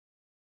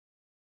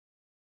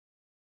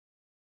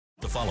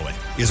The following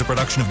is a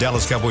production of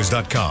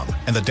DallasCowboys.com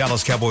and the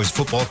Dallas Cowboys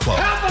Football Club.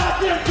 How about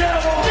them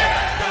Cowboys?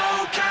 Yeah,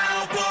 go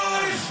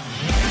Cowboys!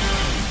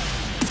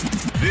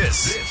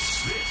 This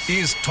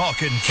is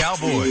Talkin'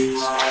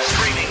 Cowboys.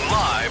 Streaming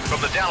live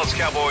from the Dallas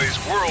Cowboys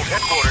World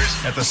Headquarters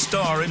at the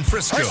Star in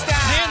Frisco.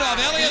 Handoff,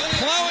 Elliott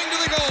plowing to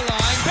the goal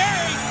line.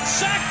 Barry,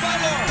 sacked by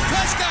Lawrence.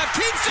 Prescott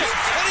keeps it,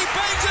 and he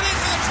bangs it in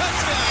for the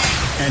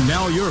touchdown. And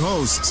now your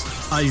hosts,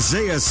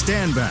 Isaiah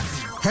Stanback,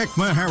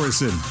 Heckma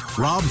Harrison,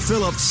 Rob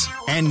Phillips,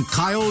 and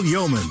Kyle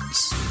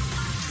Yeomans.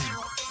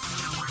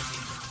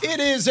 It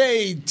is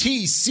a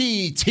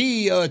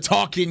TCT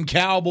Talking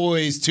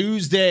Cowboys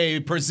Tuesday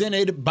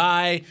presented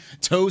by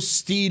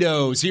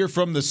Tostitos here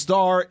from the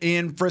Star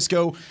in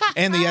Frisco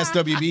and the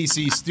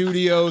SWBC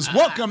studios.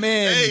 Welcome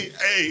in.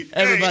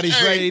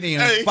 Everybody's ready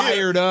and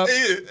fired up.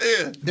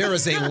 There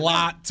is a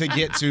lot to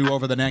get to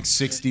over the next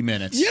 60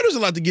 minutes. Yeah, there's a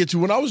lot to get to.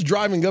 When I was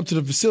driving up to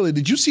the facility,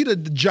 did you see the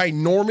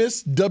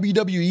ginormous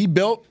WWE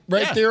belt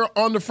there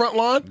on the front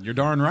lawn? You're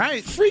darn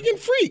right. Freaking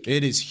freak.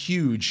 It is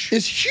huge.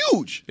 It's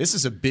huge. This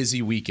is a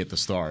busy week at the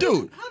Star.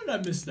 Dude. How did I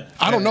miss that?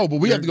 I don't know,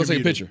 but we have to go You're take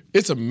a muted. picture.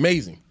 It's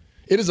amazing.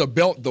 It is a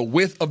belt the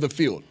width of the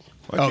field.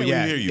 Oh,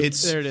 yeah.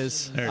 It's, There it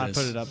is. I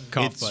put it up.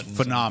 Cough it's button.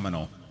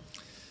 phenomenal.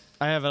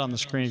 I have it on the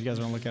screen if you guys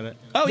want to look at it.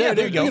 Oh, yeah,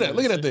 there you go.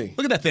 Look at that thing.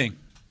 Look at that thing.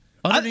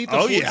 Underneath the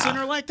Ford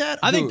Center like that?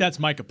 I think that's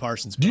Micah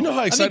Parsons' belt. Do you know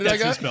how excited I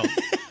got? Belt.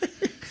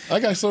 I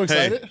got so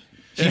excited.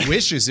 He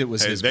wishes it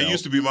was his That belt.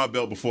 used to be my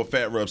belt before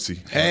Fat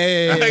Rupsy.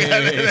 Hey,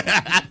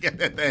 I got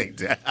that thing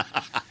down.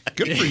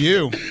 good for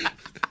you.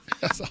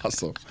 That's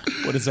awesome.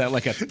 What is that,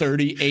 like a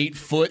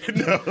 38-foot?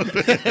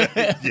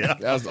 Yeah.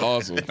 That's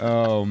awesome.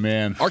 Oh,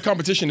 man. Our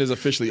competition is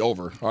officially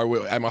over.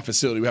 At my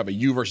facility, we have a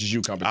U versus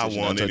U competition.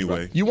 I won I'll tell you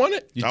anyway. about. You won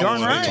it? You I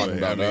darn won right.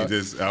 anyway. I mean,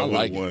 I would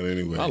like have won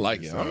anyway. I like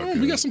it. It's I all don't know.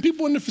 good. We got some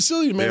people in the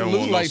facility, They man, don't losing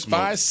want no like smoke.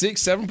 5,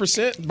 6,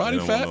 7% body They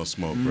don't fat. want no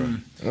smoke, bro.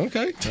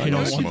 Okay. You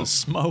don't want the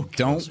smoke.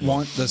 Don't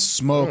want the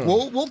smoke.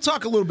 We'll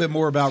talk a little bit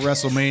more about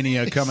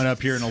WrestleMania coming up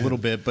here in a little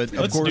bit, but of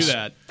Let's course, do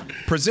that.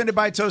 presented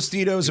by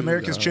Tostitos,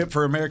 America's chip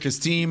for America's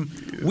team.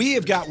 We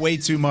have got way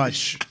too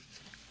much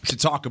to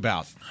talk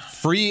about.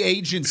 Free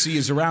agency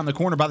is around the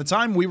corner. By the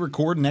time we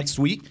record next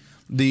week,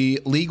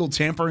 the legal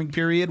tampering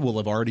period will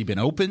have already been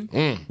open.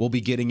 We'll be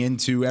getting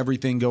into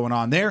everything going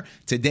on there.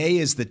 Today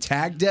is the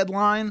tag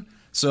deadline,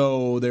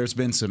 so there's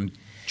been some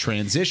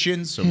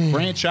transitions, some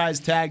franchise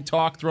tag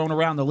talk thrown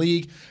around the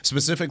league,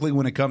 specifically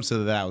when it comes to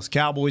the Dallas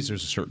Cowboys.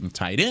 There's a certain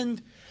tight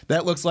end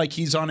that looks like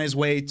he's on his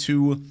way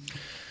to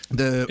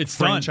the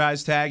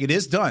franchise tag. It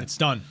is done. It's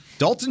done.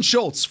 Dalton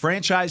Schultz,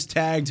 franchise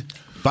tagged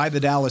by the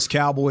Dallas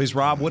Cowboys.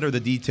 Rob, what are the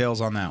details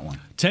on that one?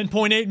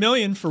 $10.8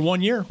 million for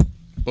 1 year.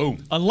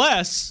 Boom.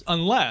 Unless,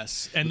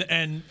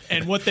 and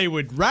what they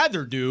would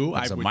rather do,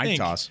 That's I a would mic think,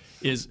 toss.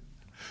 is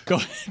go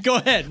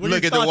ahead. What are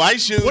Look your at the thoughts? white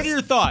shoes. What are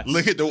your thoughts?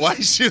 Look at the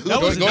white shoes. That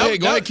was- Go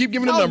ahead. Keep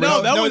giving the numbers.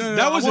 No, that was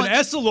I was want- an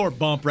Essilor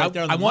bump right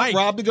there on the I want mic.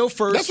 Rob to go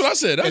first. That's what I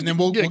said. And then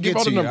we'll give get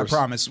all to the you, I numbers.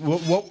 promise.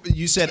 What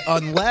you said,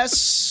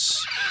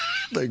 unless...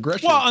 The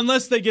aggression. Well,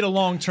 unless they get a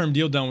long-term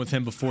deal done with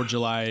him before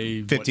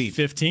July 15th.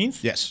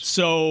 15th? Yes.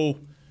 So,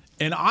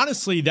 and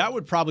honestly, that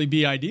would probably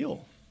be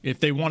ideal. If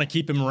they want to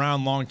keep him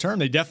around long-term,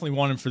 they definitely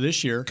want him for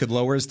this year. Could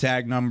lower his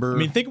tag number. I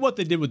mean, think of what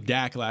they did with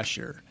Dak last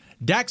year.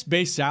 Dak's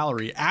base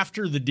salary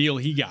after the deal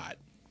he got,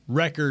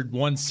 record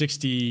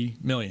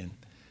 $160 million,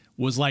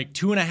 was like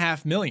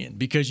 $2.5 million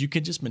because you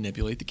can just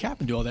manipulate the cap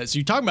and do all that. So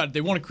you're talking about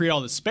they want to create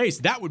all this space.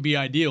 That would be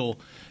ideal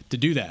to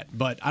do that.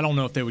 But I don't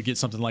know if they would get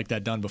something like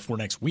that done before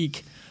next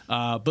week.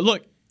 But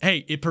look,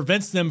 hey, it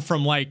prevents them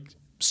from like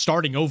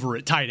starting over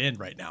at tight end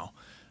right now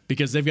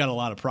because they've got a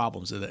lot of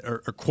problems or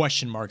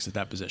question marks at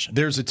that position.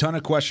 There's a ton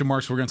of question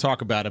marks. We're going to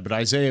talk about it. But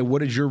Isaiah,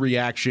 what is your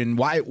reaction?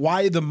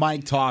 Why the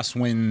mic toss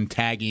when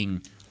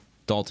tagging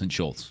Dalton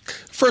Schultz?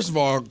 First of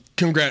all,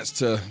 congrats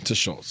to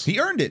Schultz. He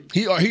earned it.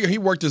 He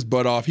worked his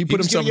butt off. He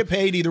was going to get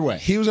paid either way.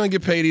 He was going to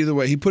get paid either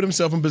way. He put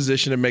himself in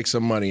position to make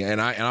some money, and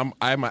I'm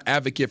an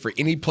advocate for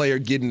any player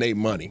getting their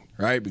money,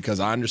 right? Because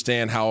I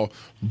understand how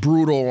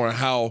brutal or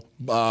how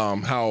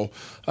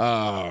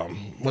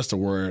what's the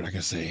word I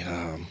can say?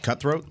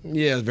 Cutthroat?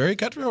 Yeah, very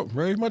cutthroat,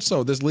 very much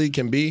so. This league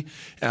can be.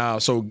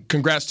 So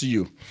congrats to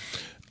you.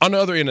 On the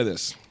other end of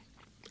this,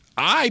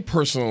 I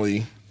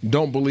personally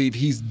don't believe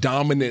he's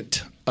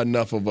dominant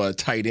enough of a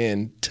tight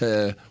end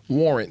to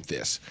warrant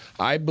this.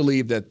 I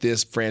believe that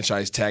this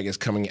franchise tag is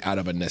coming out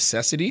of a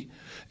necessity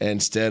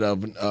instead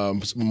of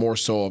more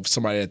so of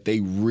somebody that they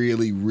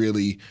really,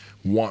 really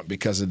want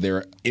because of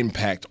their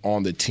impact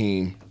on the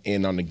team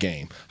and on the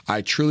game.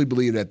 I truly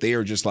believe that they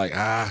are just like,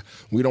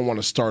 we don't want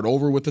to start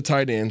over with the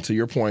tight end, to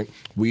your point.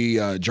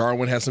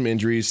 Jarwin has some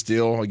injuries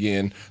still,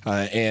 again,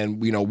 and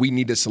we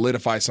need to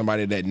solidify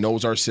somebody that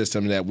knows our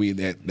system,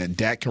 that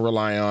Dak can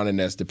rely on and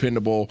that's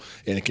dependable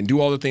and it can do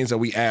all the things that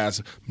we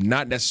ask,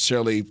 not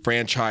necessarily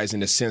franchise in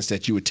the sense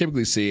that you would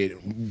typically see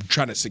it,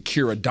 trying to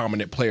secure a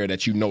dominant player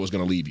that you know is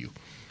going to leave you.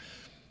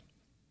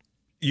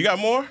 You got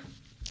more?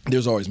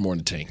 There's always more in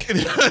the tank.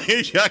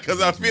 Yeah,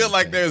 because I feel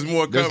like there's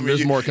more coming.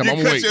 There's more coming. You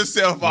I'm cut waiting.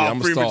 yourself off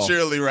I'm stall.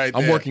 prematurely right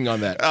there. I'm working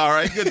on that. All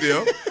right, good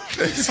deal.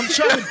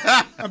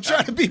 I'm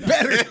trying to be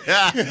better.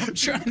 I'm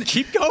trying to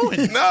Keep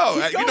going.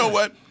 No, you know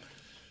what?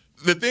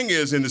 The thing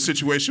is, in the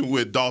situation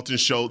with Dalton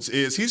Schultz,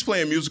 is he's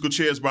playing musical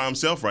chairs by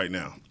himself right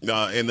now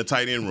in the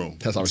tight end room.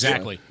 That's how it's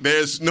exactly.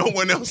 There's no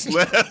one else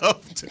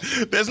left.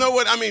 There's no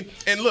one. I mean,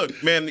 and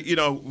look, man,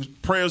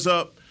 prayers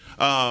up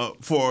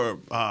for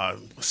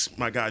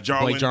my guy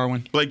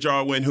Jarwin. Blake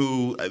Jarwin,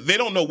 who they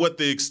don't know what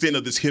the extent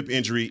of this hip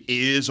injury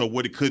is or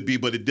what it could be,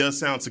 but it does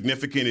sound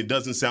significant. It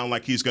doesn't sound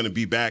like he's going to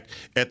be back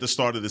at the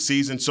start of the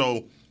season.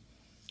 So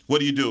what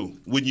do you do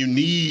when you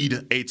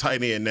need a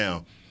tight end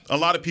now? A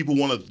lot of people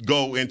want to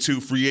go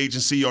into free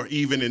agency or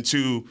even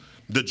into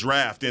the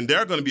draft, and there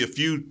are going to be a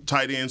few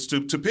tight ends to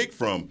pick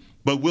from.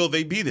 But will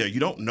they be there? You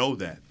don't know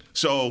that.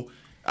 So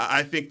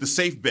I think the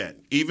safe bet,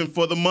 even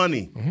for the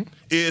money,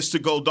 is to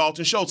go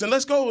Dalton Schultz. And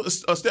let's go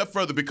a step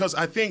further, because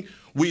I think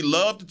we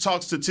love to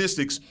talk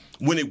statistics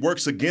when it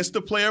works against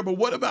the player, but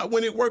what about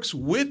when it works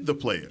with the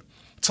player?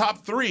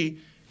 Top 3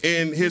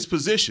 in his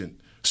position.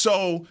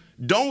 So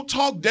don't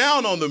talk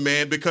down on the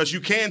man, because you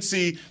can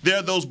see there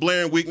are those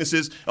blaring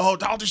weaknesses. Oh,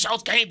 Dalton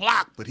Schultz can't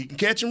block, but he can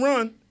catch and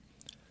run.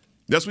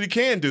 That's what he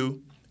can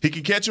do. He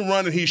can catch and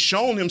run, and he's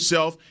shown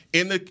himself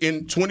in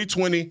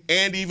 2020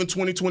 and even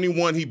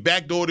 2021. He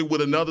backdoored it with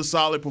another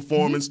solid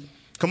performance.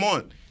 Come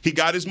on. He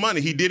got his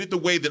money. He did it the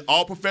way that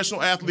all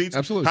professional athletes,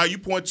 absolutely, how you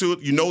point to it,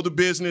 you know the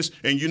business,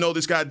 and you know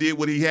this guy did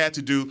what he had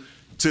to do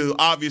to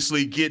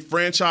obviously get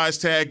franchise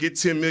tag, get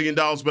 $10 million,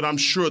 but I'm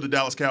sure the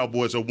Dallas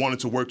Cowboys are wanting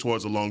to work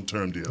towards a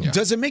long-term deal. Yeah.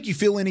 Does it make you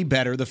feel any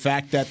better, the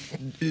fact that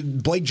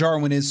Blake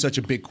Jarwin is such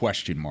a big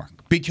question mark?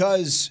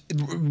 Because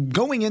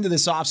going into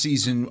this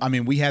offseason, I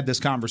mean, we had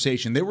this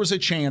conversation. There was a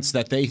chance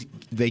that they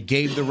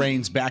gave the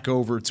reins back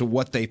over to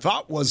what they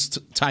thought was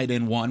tight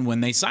end one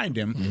when they signed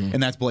him,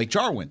 and that's Blake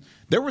Jarwin.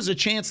 There was a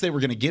chance they were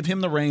going to give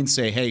him the reins,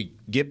 say, hey,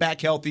 get back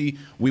healthy.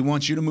 We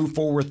want you to move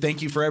forward.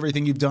 Thank you for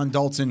everything you've done,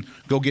 Dalton.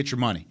 Go get your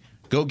money.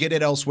 Go get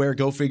it elsewhere.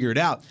 Go figure it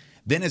out.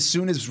 Then, as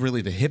soon as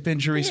really the hip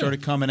injury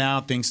started coming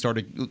out, things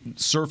started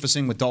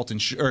surfacing with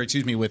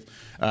with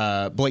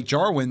Blake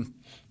Jarwin.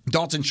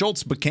 Dalton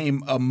Schultz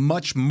became a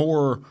much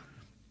more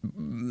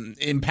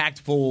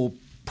impactful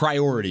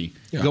priority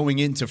going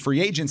into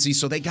free agency.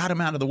 So they got him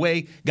out of the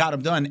way, got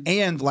him done,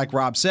 and like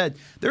Rob said,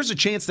 there's a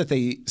chance that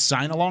they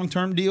sign a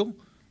long-term deal.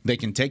 They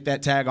can take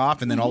that tag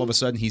off, and then all of a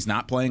sudden he's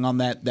not playing on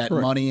that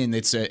money, and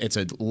it's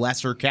a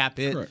lesser cap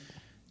hit. Correct.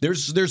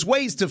 There's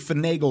ways to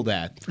finagle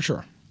that. For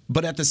sure.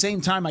 But at the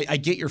same time, I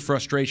get your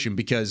frustration,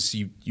 because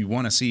you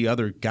want to see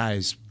other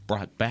guys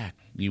brought back.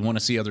 You want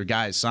to see other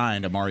guys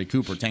signed, Amari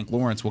Cooper, Tank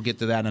Lawrence. We'll get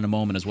to that in a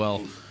moment as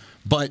well.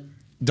 But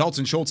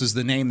Dalton Schultz is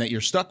the name that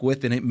you're stuck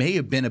with, and it may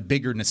have been a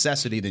bigger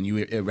necessity than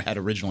you had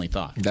originally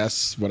thought.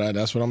 That's what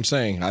I'm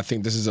saying. I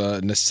think this is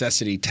a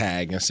necessity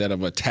tag instead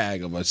of a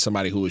tag of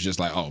somebody who is just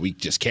like, oh, we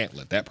just can't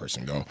let that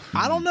person go.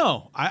 I don't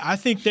know. I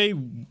think they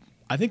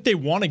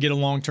want to get a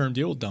long-term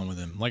deal done with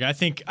him. Like I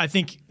think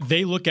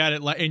they look at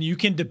it like, and you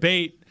can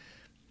debate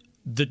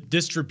the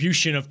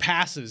distribution of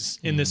passes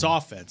in this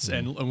offense,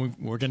 and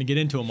we're going to get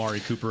into Amari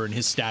Cooper and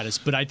his status,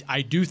 but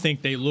I do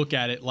think they look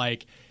at it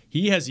like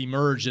he has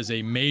emerged as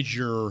a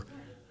major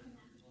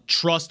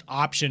trust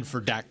option for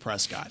Dak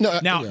Prescott.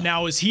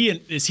 Now is he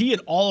an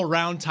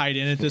all-around tight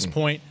end at this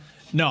point?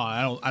 No,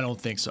 I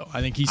don't think so.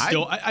 I think he's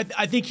still.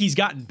 I think he's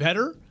gotten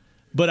better,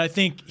 but I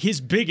think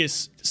his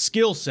biggest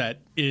skill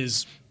set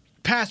is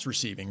pass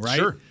receiving, right?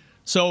 Sure.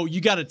 So you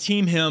got to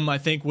team him, I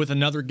think, with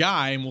another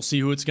guy, and we'll see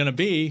who it's going to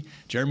be.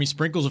 Jeremy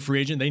Sprinkle's a free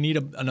agent. They need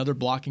another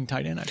blocking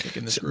tight end, I think,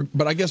 in this group.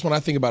 But I guess when I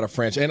think about a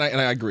franchise, and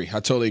I agree,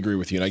 I totally agree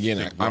with you. And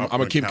again, I'm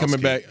gonna keep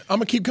coming back. I'm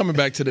gonna keep coming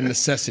back to the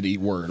necessity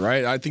word,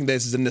 right? I think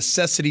this is a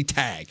necessity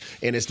tag,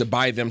 and it's to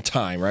buy them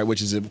time, right?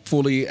 Which is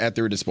fully at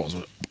their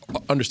disposal.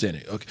 Understand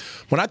it. Okay.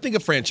 When I think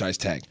of franchise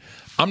tag,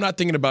 I'm not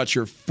thinking about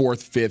your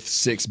 4th, 5th,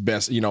 6th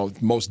best,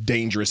 most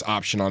dangerous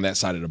option on that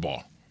side of the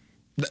ball.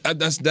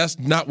 That's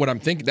not what I'm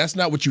thinking. That's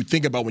not what you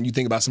think about when you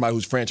think about somebody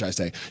who's franchise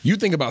tag. You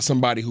think about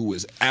somebody who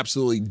is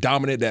absolutely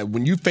dominant, that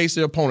when you face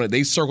the opponent,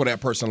 they circle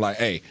that person like,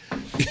 hey,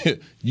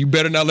 you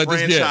better not let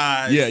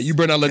you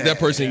better not let that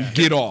person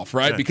get off,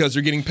 right? Yeah. Because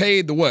they're getting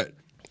paid the what?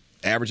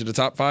 Average of the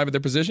top 5 of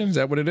their position? Is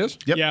that what it is?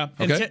 Yep. Yeah.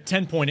 Okay. And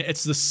 10 point.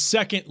 It's the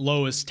second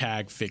lowest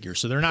tag figure.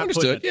 So they're not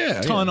putting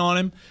a ton on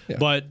him. Yeah.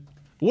 But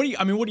what do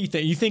you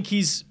think? You think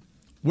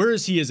where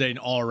is he as an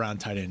all-around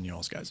tight end in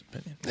y'all's guys'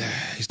 opinion?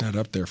 He's not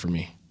up there for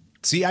me.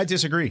 See, I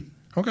disagree.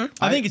 Okay.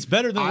 I think it's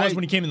better than it was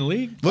when he came in the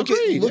league.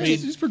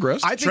 He's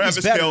progressed. I think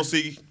Travis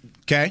Kelce,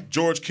 okay,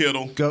 George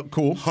Kittle,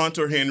 cool.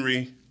 Hunter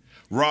Henry,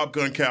 Rob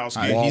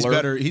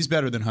Gronkowski. He's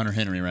better than Hunter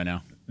Henry right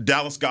now.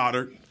 Dallas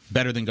Goedert.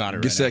 Better than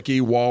Goddard. Gesicki,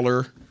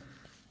 Waller.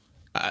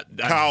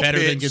 Kyle better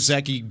Pitts.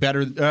 than Gesicki.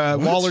 Better.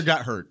 Waller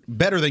got hurt.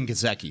 Better than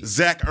Gesicki.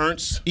 Zach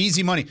Ertz.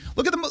 Easy money.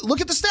 Look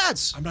at the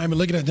stats. I'm not even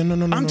looking at them.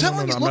 No. I'm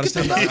telling you, look at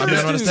the I'm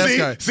numbers. not a stats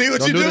guy. See what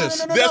Don't you do do?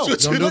 this. That's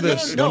what you Don't do do.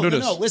 this. Don't do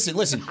this. No,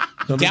 listen.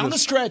 Down the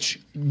stretch,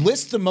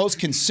 list the most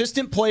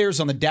consistent players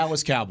on the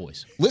Dallas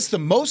Cowboys. List the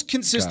most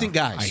consistent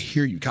guys. I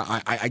hear you.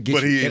 Kyle, I get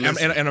But you. And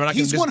I'm not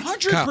He's gonna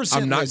 100%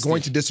 I'm not listed.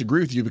 going to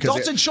disagree with you because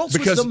Dalton Schultz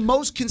was the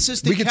most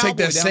consistent we can Cowboy take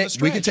that down same the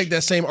stretch. we can take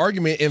that same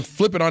argument and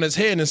flip it on his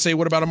head and say,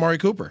 what about Amari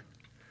Cooper?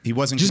 He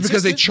wasn't Just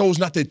because they consistent? chose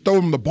not to throw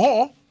him the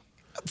ball.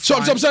 So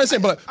I'm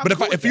saying, but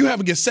cool if you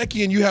have a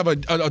Gesicki and you have a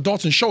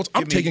Dalton Schultz,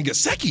 I'm taking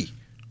Gesicki.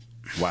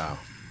 Wow.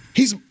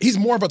 He's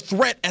more of a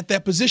threat at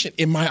that position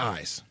in my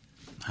eyes.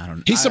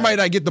 He's somebody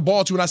that I get the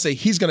ball to and I say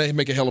he's going to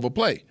make a hell of a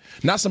play.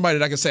 Not somebody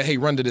that I can say, hey,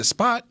 run to this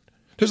spot.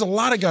 There's a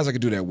lot of guys I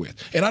could do that with.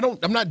 And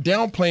I'm not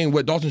downplaying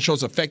what Dalton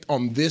Schultz's effect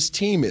on this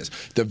team is.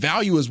 The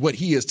value is what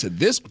he is to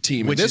this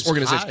team and this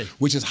organization,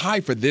 which is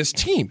high for this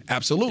team.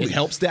 Absolutely. It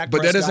helps Dak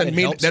But that Prescott, doesn't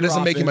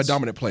make him a offense.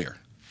 dominant player.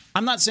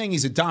 I'm not saying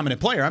he's a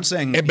dominant player. I'm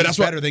saying But he's that's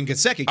what- better than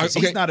Gesicki because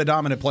Okay. he's not a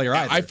dominant player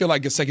either. I feel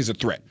like Gesicki's a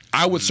threat.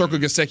 I would circle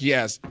Gesicki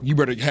as you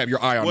better have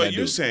your eye on What that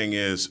you're dude. saying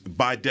is,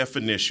 by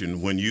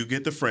definition, when you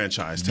get the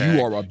franchise tag,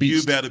 You are a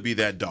beast. You better be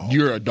that dog.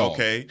 You're a dog.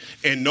 Okay?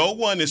 And no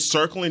one is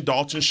circling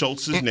Dalton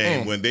Schultz's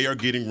name when they are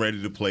getting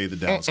ready to play the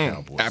Dallas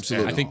Cowboys.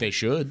 Absolutely. I think they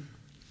should.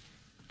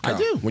 I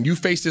do. When you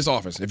face this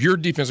offense, if you're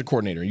a defensive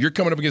coordinator and you're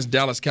coming up against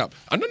Dallas Cowboys,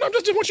 I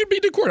just want you to be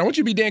the coordinator. I want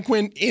you to be Dan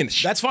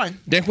Quinn-ish. That's fine.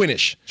 Dan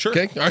Quinn-ish. Sure.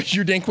 Okay? All right,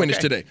 you're Dan Quinn-ish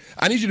today.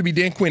 I need you to be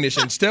Dan Quinn-ish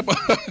and step up.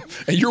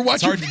 And you're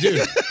watching. It's hard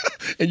to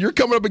do. And you're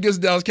coming up against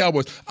the Dallas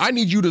Cowboys. I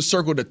need you to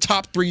circle the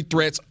top 3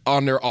 threats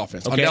on their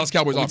offense, on Okay. Dallas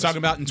Cowboys What are we offense. talking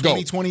about in Go.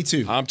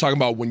 2022? I'm talking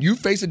about when you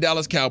face the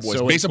Dallas Cowboys,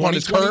 So in based upon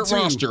this current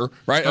 2022, roster,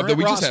 right, current that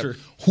we just roster.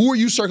 have, who are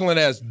you circling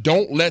as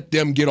don't let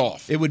them get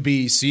off? It would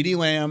be CeeDee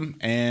Lamb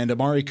and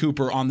Amari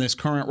Cooper on this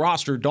current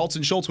roster.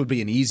 Dalton Schultz would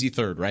be an easy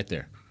third right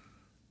there.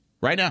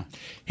 Right now.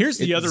 Here's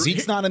the other.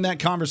 Zeke's not in that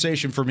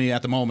conversation for me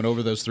at the moment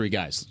over those 3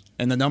 guys.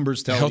 And the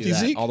numbers tell Healthy you that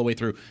Zeke? all the way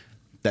through.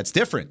 That's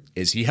different.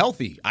 Is he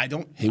healthy?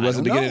 He wasn't I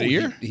don't beginning of the know.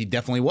 year? He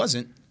definitely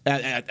wasn't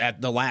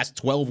at the last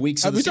 12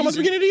 weeks We of the talking about the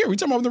season. beginning of the year. We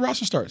talking about when the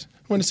roster starts,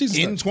 when the season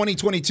In starts.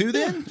 2022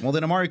 then? Well,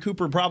 then Amari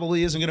Cooper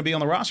probably isn't going to be on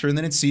the roster, and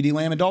then it's CeeDee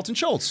Lamb and Dalton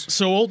Schultz.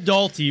 So old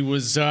Dalty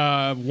was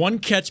 1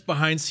 catch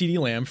behind CeeDee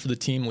Lamb for the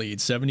team lead,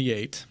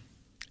 78,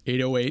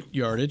 808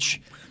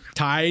 yardage,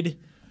 tied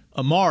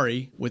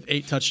Amari with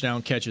 8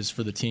 touchdown catches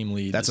for the team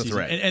lead. That's this a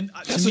season. threat. And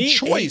That's to a me,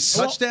 choice.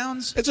 8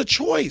 touchdowns? It's a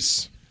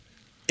choice.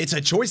 It's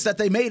a choice that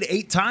they made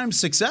 8 times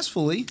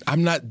successfully.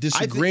 I'm not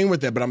disagreeing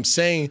with that, but I'm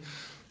saying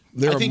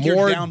there I are think you're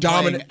more downplaying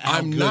dominant. how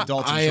I'm good not.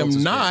 Dalton I Schultz am has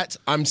been. not.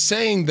 I'm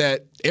saying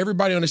that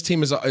everybody on this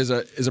team is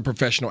a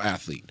professional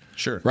athlete.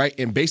 Sure. Right.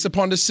 And based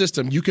upon the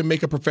system, you can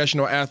make a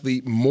professional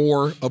athlete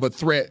more of a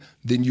threat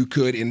than you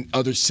could in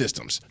other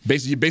systems.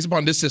 Based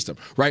upon this system,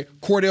 right?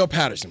 Cordell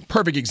Patterson,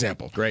 perfect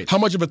example. Great. How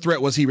much of a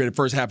threat was he in the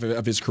first half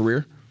of his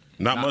career?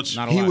 Not much.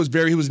 not a He lot.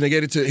 was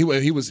negated to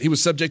he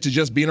was subject to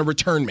just being a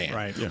return man.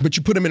 Right. Yeah. But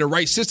you put him in the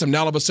right system,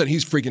 now all of a sudden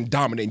he's freaking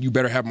dominant. You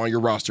better have him on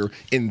your roster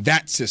in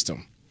that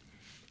system.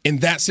 In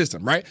that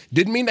system, right?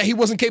 Didn't mean that he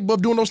wasn't capable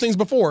of doing those things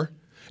before.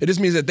 It just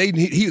means that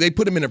they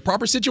put him in the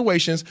proper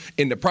situations,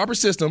 in the proper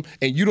system,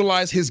 and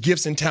utilize his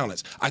gifts and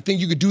talents. I think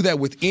you could do that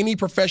with any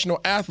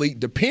professional athlete,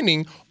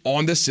 depending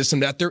on the system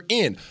that they're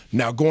in.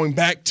 Now, going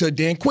back to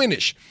Dan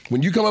Quinn-ish,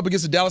 when you come up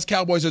against the Dallas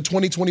Cowboys of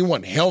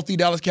 2021, healthy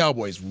Dallas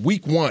Cowboys,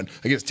 Week 1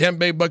 against Tampa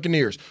Bay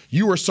Buccaneers,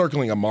 you are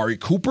circling Amari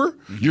Cooper,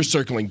 you're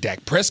circling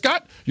Dak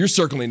Prescott, you're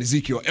circling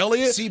Ezekiel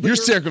Elliott, you're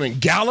circling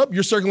Gallup,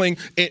 you're circling,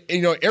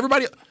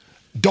 everybody.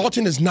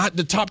 Dalton is not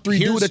the top 3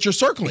 dude that you're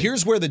circling.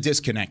 Here's where the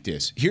disconnect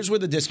is.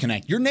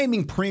 You're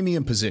naming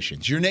premium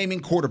positions. You're naming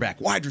quarterback,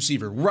 wide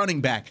receiver,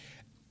 running back,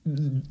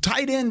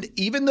 tight end,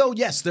 even though,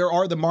 yes, there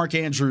are the Mark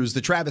Andrews,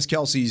 the Travis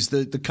Kelce's,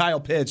 the Kyle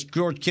Pitts,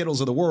 George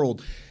Kittles of the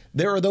world.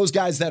 There are those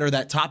guys that are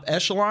that top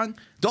echelon.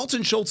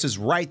 Dalton Schultz is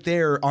right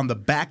there on the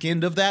back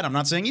end of that. I'm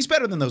not saying he's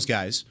better than those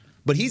guys,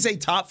 but he's a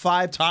top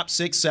 5, top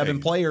 6, 7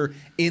 player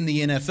in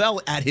the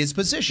NFL at his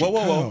position.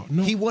 Whoa.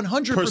 He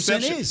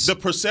 100% is. The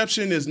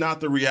perception is not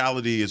the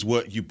reality, is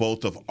what you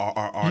both are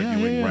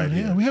arguing right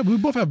here. We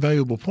both have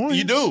valuable points.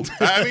 You do.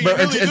 I mean, But you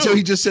really until do.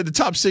 he just said the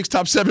top 6,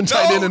 top 7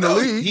 tight end in the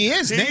league. He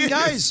is. Name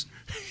guys.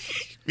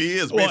 He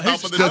is. Well, Based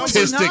off of the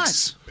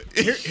statistics.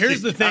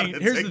 Here's the thing.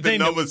 Here's the thing.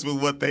 Numbers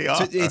with what they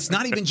are. It's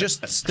not even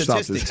just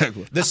statistics. this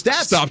heckler. The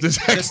stats. Stop this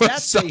The heckler. stats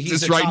Stop say he's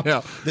this a right top, now.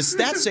 The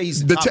stats say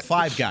he's a The top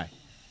 5 guy.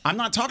 I'm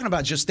not talking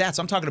about just stats.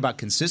 I'm talking about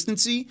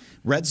consistency,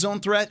 red zone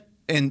threat,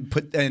 and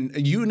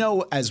you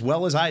know as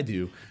well as I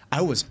do,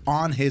 I was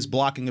on his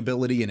blocking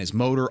ability and his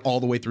motor all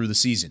the way through the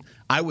season.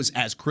 I was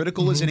as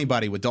critical as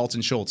anybody with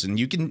Dalton Schultz, and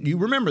you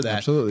remember that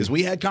Absolutely. because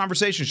we had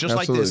conversations just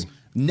like this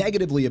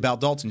negatively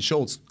about Dalton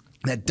Schultz.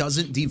 That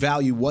doesn't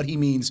devalue what he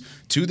means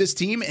to this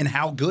team and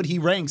how good he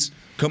ranks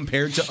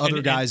compared to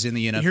other guys in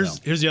the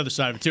NFL. Here's the other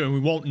side of it too, and we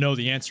won't know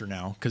the answer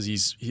now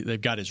because they've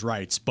got his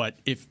rights. But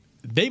if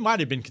they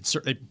might have been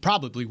concerned, they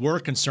probably were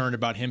concerned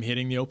about him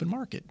hitting the open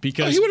market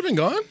because he would have been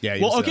gone. Yeah.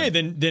 Well, okay,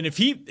 then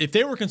if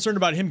they were concerned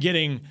about him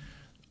getting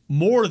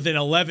more than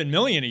 $11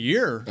 million a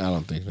year, I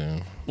don't think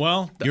so.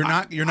 Well, you're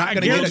not going to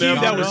get guarantee it.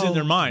 you that was in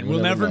their mind. We'll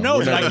never know.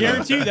 But I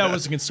guarantee you that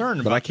was a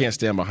concern. But I can't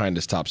stand behind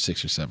this top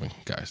 6 or 7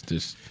 guys.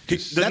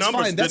 The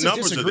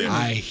numbers are there.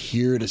 I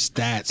hear the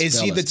stats. Is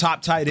he the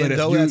top tight end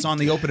though? That's on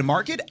the open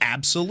market.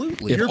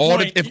 Absolutely.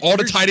 If all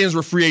the tight ends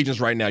were free agents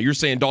right now, you're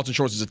saying Dalton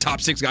Schultz is a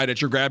top 6 guy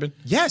that you're grabbing?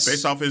 Yes.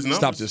 Based off his numbers.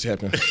 Stop this,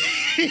 Heckman.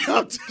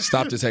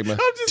 Stop this, Heckman.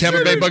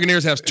 Tampa Bay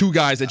Buccaneers has 2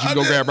 guys that you can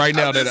go grab right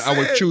now that I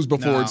would choose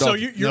before Dalton. So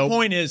your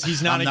point is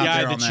he's not a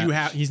guy that you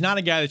have. He's not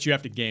a guy that you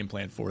have to game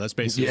plan for. That's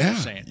basically what you're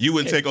saying. You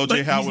wouldn't take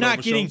O.J. Howard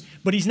over Schultz?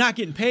 But he's not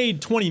getting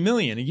paid $20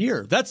 million a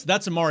year.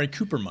 That's Amari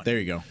Cooper money. There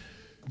you go.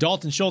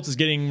 Dalton Schultz is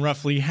getting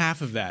roughly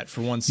half of that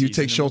for one season. You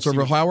take Schultz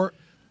over Howard?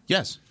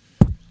 Yes.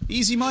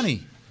 Easy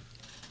money.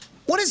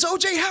 What has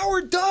O.J.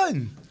 Howard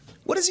done?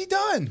 What has he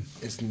done?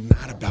 It's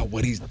not about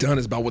what he's done.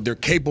 It's about what they're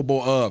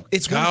capable of.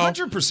 It's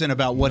 100%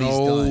 about what he's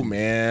done. No,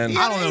 man.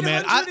 I don't know,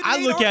 man.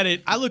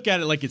 I look at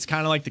it like it's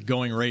kind of like the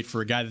going rate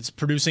for a guy that's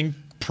producing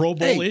Pro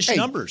Bowl-ish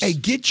numbers. Hey,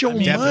 get your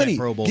money.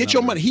 Get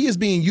your money. He is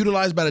being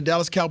utilized by the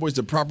Dallas Cowboys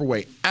the proper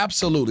way.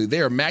 Absolutely.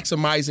 They are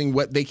maximizing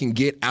what they can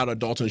get out of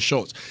Dalton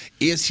Schultz.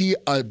 Is he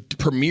a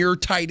premier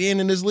tight end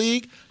in this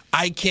league?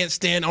 I can't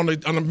stand on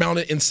the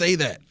mountain and say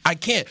that. I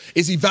can't.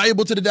 Is he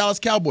valuable to the Dallas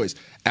Cowboys?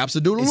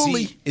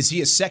 Absolutely. Is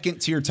he a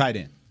second-tier tight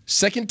end?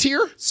 Second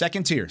tier?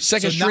 Second tier.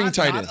 Second string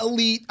tight end. Not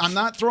elite. I'm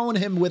not throwing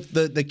him with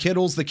the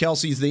Kittles, the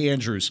Kelseys, the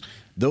Andrews.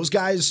 Those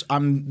guys,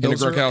 and the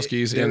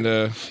Gronkowskis and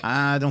the.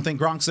 I don't think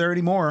Gronk's there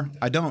anymore.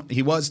 I don't.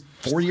 He was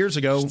 4 years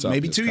ago,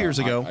 maybe 2 years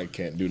ago. I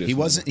can't do this. He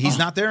wasn't. He's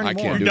not there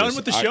anymore. You're done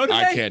with the show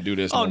today? I can't do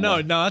this. Oh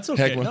no, that's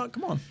okay. No,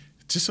 come on.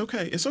 Just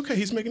okay. It's okay.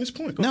 He's making his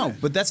point. Go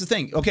ahead. But that's the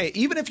thing. Okay,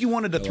 even if you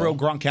wanted to throw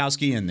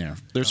Gronkowski in there,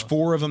 there's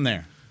 4 of them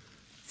there.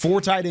 4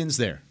 tight ends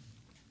there.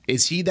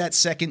 Is he that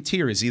second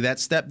tier? Is he that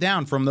step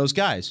down from those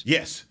guys?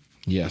 Yes.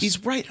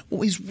 He's right.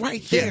 He's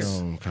right there.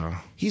 Yes.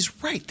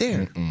 He's right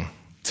there.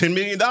 $10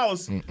 million.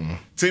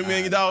 $10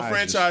 million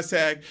franchise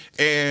tag.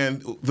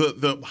 And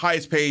the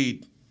highest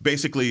paid,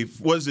 basically,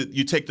 what is it?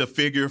 You take the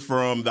figure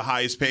from the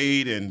highest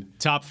paid and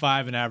top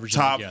 5 and average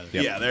together.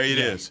 Yeah, there it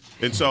is.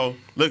 And so,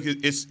 look,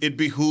 it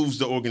behooves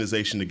the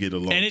organization to get a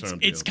long-term deal.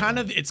 And it's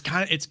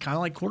kind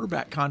of like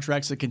quarterback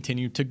contracts that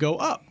continue to go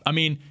up. I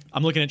mean,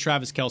 I'm looking at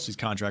Travis Kelce's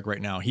contract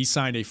right now. He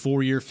signed a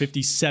 4-year,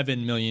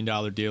 $57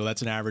 million deal.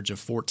 That's an average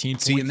of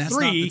 14.3. See, and that's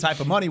not the type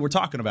of money we're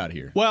talking about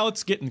here. Well,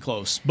 it's getting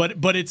close,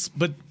 but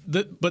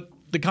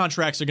the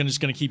contracts are just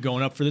going to keep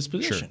going up for this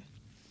position. Sure.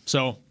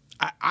 So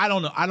I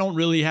don't know. I don't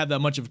really have that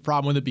much of a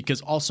problem with it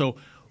because also,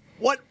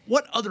 what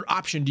other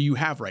option do you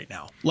have right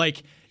now?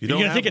 Like, you're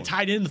going to take a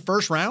tight end in the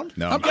first round?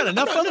 No. I've got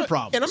enough other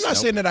problems. And I'm not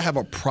saying that I have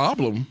a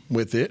problem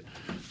with it.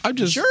 I'm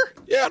just sure.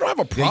 Yeah, I don't have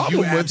a problem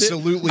with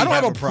absolutely it. I don't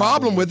have a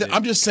problem with it.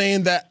 I'm just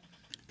saying that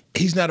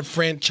he's not a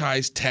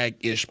franchise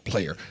tag-ish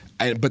player,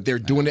 but they're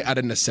doing it out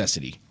of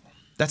necessity.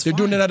 They're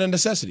doing it out of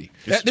necessity.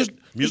 There's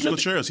musical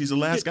chairs. He's the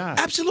last guy.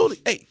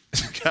 Absolutely. Hey,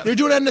 they're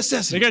doing it out of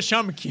necessity. They got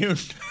Sean McCune.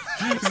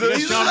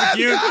 He's Sean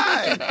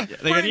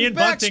McCune. They got Ian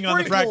Bunting on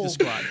the practice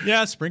squad.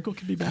 Yeah, Sprinkle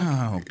could be back.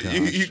 Oh, gosh.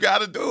 You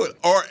got to do it,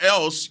 or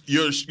else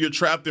you're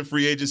trapped in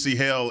free agency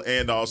hell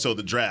and also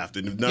the draft.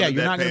 And if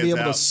you're not going to be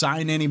able to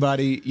sign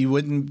anybody. You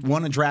wouldn't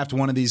want to draft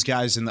one of these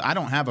guys. I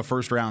don't have a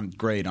first-round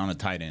grade on a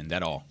tight end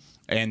at all.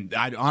 And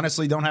I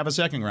honestly don't have a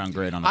second-round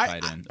grade on the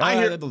tight end. I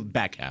hear the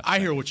back half. I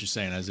hear what you're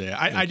saying, Isaiah.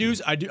 I do.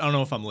 I don't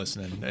know if I'm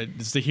listening.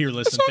 It's the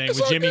hear-listen thing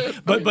with Jimmy.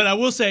 But I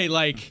will say,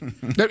 like,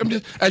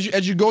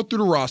 as you go through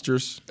the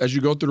rosters,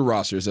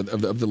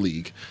 of the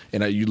league,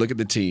 and you look at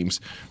the teams,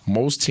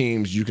 most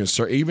teams you can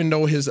even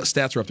though his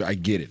stats are up there, I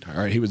get it. All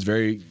right, he was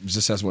very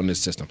successful in this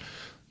system.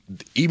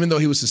 Even though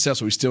he was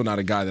successful, he's still not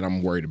a guy that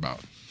I'm worried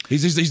about.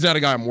 He's not a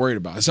guy I'm worried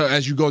about. So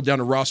as you go down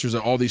the rosters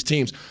of all these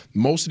teams,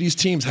 most of these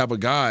teams have a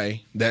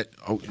guy that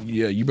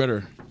you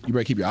better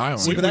keep your eye on.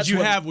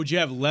 Would you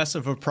have less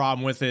of a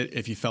problem with it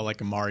if you felt like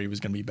Amari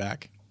was going to be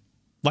back?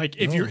 Like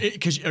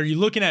if are you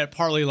looking at it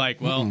partly like,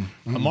 well,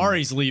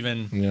 Amari's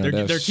leaving,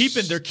 they're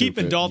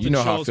keeping Dalton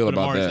Schultz, but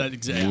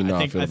Amari's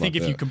I think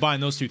if you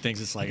combine those two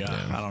things, it's like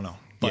I don't know.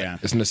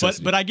 But, it's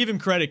necessity. But I give him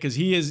credit because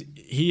he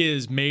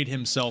has made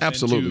himself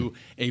into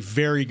a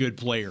very good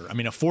player. I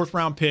mean, a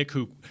 4th-round pick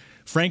who,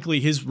 frankly,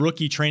 his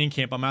rookie training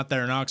camp, I'm out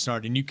there in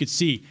Oxnard, and you could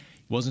see he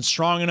wasn't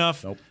strong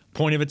enough,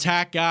 point of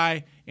attack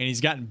guy, and he's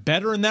gotten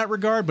better in that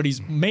regard, but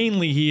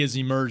he has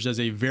emerged as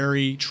a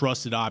very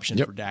trusted option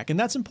for Dak, and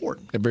that's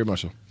important. Yeah, very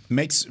much so.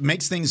 Makes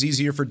things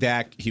easier for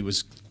Dak. He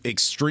was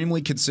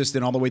extremely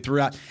consistent all the way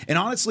throughout. And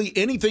honestly,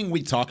 anything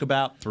we talk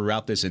about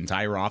throughout this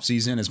entire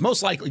offseason is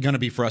most likely going to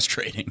be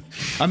frustrating.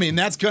 I mean,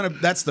 that's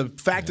the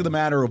fact of the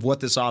matter of what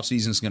this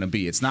offseason is going to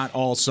be. It's not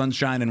all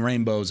sunshine and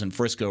rainbows in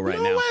Frisco right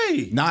now. No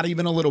way. Not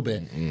even a little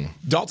bit.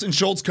 Dalton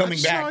Schultz coming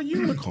back. I saw a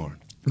unicorn.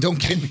 Don't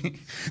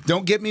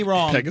get me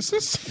wrong.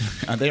 Pegasus?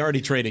 They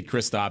already traded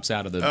Kristaps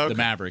out of the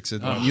Mavericks.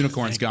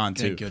 Unicorn's gone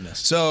too. Thank goodness.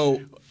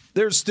 So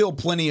there's still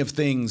plenty of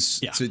things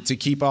to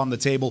keep on the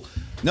table.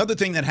 Another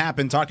thing that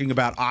happened, talking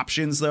about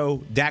options, though,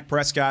 Dak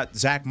Prescott,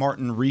 Zach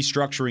Martin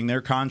restructuring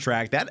their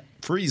contract, that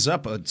frees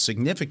up a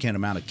significant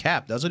amount of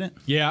cap, doesn't it?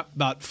 Yeah,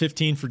 about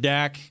 15 for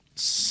Dak,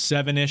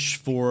 7-ish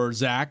for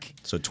Zach.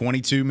 So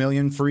 $22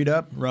 million freed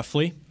up,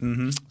 roughly.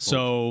 Mm-hmm.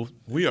 So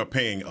we are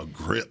paying a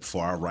grip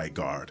for our right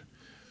guard.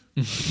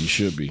 You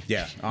should be.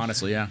 Yeah,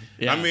 honestly, yeah.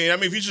 I mean,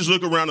 if you just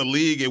look around the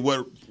league at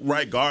what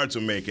right guards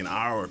are making,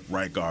 our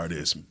right guard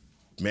is,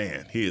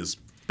 man, he is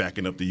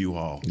backing up the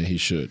U-Haul. Yeah, he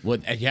should. Well,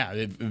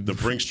 the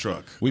Brinks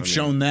truck. We've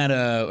shown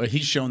that.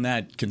 He's shown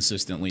that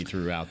consistently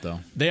throughout,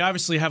 though. They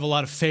obviously have a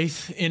lot of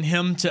faith in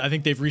him. I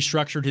think they've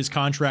restructured his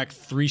contract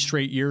 3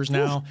 straight years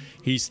now. Oof.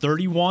 He's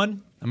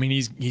 31. I mean,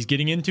 he's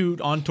getting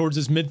on towards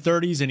his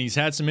mid-30s, and he's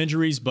had some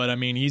injuries, but, I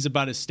mean, he's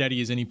about as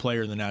steady as any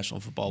player in the National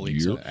Football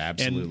League. So,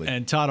 absolutely.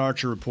 And Todd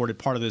Archer reported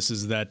part of this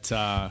is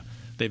that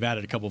they've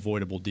added a couple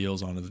voidable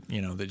deals on it,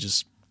 that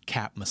just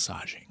cap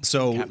massaging.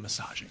 So cap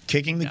massaging.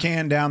 Kicking the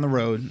can down the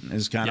road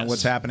is kind of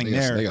what's happening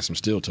there. They got some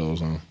steel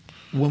toes on.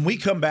 When we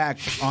come back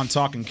on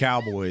Talking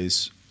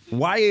Cowboys,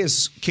 why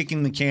is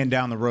kicking the can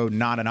down the road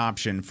not an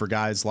option for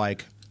guys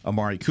like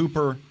Amari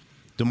Cooper,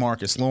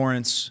 DeMarcus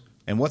Lawrence,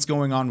 and what's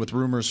going on with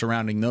rumors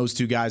surrounding those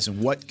two guys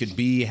and what could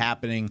be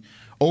happening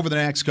over the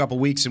next couple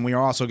weeks? And we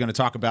are also going to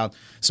talk about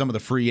some of the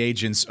free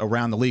agents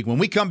around the league when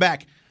we come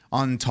back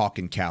on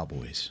Talking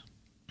Cowboys.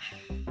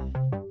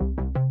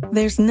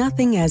 There's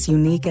nothing as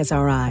unique as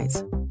our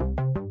eyes,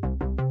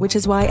 which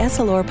is why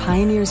Essilor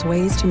pioneers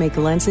ways to make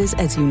lenses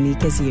as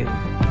unique as you.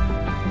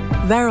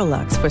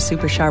 Verilux for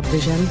super sharp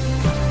vision,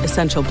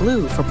 Essential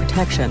Blue for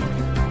protection,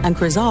 and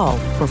Crizal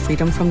for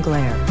freedom from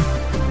glare.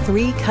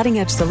 3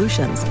 cutting-edge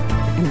solutions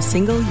in a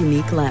single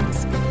unique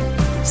lens.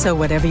 So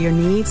whatever your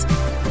needs,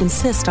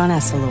 insist on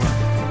Essilor.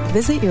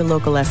 Visit your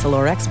local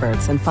Essilor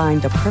experts and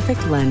find the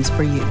perfect lens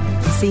for you.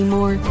 See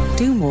more,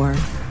 do more,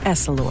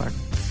 Essilor.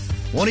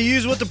 Want to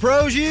use what the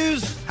pros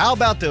use? How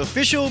about the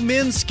official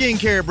men's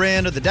skincare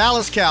brand of the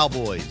Dallas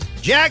Cowboys,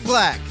 Jack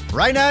Black?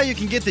 Right now you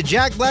can get the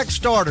Jack Black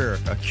Starter,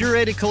 a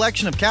curated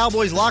collection of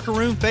Cowboys locker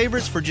room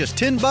favorites for just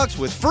 $10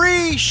 with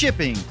free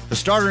shipping. The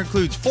starter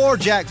includes 4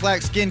 Jack Black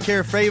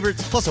skincare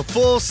favorites plus a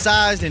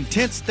full-sized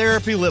intense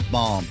therapy lip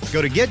balm.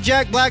 Go to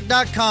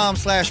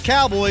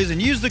getjackblack.com/Cowboys and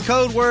use the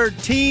code word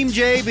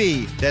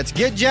TEAMJB. That's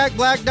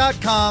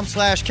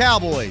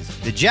getjackblack.com/Cowboys.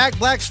 The Jack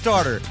Black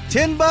Starter,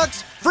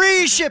 $10,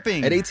 free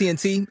shipping. At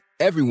AT&T,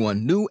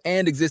 everyone, new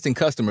and existing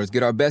customers,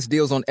 get our best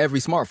deals on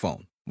every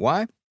smartphone.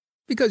 Why?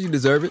 Because you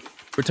deserve it.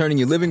 For turning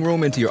your living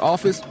room into your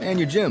office and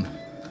your gym.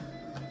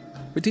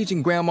 For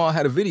teaching Grandma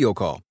how to video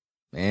call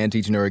and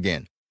teaching her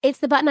again. It's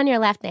the button on your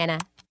left, Nana.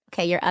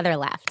 Okay, your other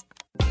left.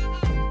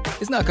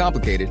 It's not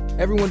complicated.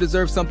 Everyone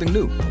deserves something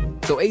new.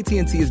 So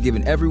AT&T is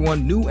giving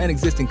everyone, new and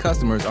existing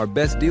customers, our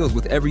best deals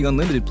with every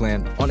unlimited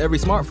plan on every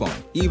smartphone,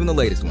 even the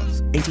latest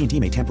ones. AT&T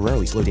may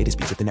temporarily slow data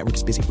speeds if the network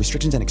is busy.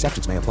 Restrictions and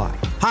exceptions may apply.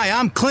 Hi,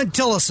 I'm Clint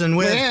Tillison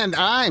with... And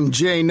I'm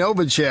Jay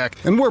Novacek,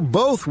 and we're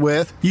both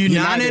with...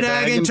 United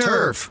Ag and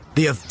Turf,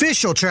 the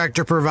official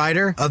tractor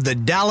provider of the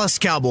Dallas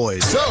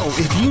Cowboys. So,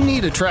 if you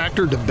need a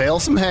tractor to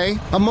bale some hay,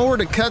 a mower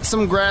to cut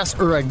some grass,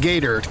 or a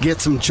gator to get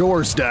some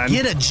chores done...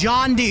 Get a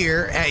John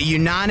Deere at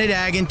United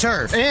Ag and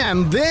Turf.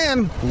 And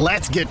then,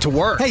 let's get to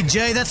work. Hey,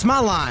 Jay, that's my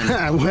line.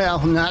 Well,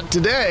 not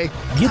today.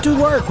 Get to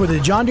work with a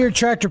John Deere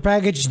tractor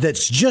package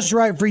that's just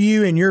right for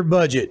you and your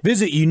budget.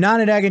 Visit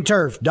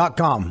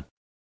UnitedAgAndTurf.com.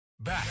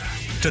 Back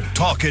to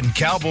Talking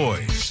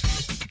Cowboys.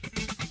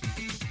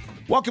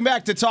 Welcome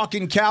back to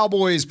Talking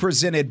Cowboys,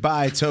 presented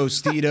by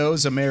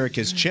Tostitos,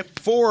 America's chip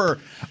for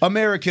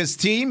America's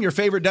team. Your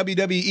favorite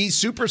WWE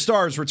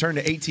superstars return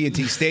to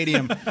AT&T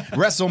Stadium.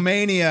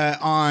 WrestleMania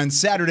on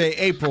Saturday,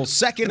 April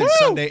 2nd and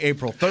Sunday,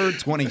 April 3rd,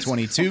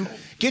 2022.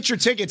 Get your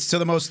tickets to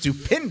the most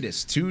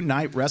stupendous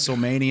 2-night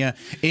WrestleMania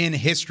in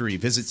history.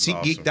 Visit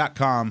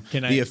SeatGeek.com,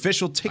 the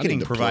official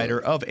ticketing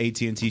provider of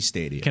AT&T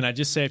Stadium. Can I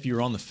just say, if you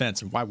were on the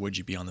fence, and why would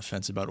you be on the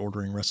fence about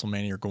ordering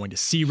WrestleMania or going to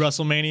see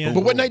WrestleMania?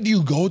 But what night do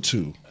you go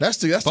to? That's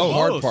the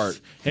hard part.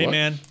 Hey,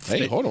 man.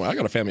 Hey, hold on. I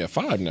got a family of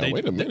 5 now.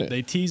 Wait a minute.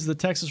 They teased the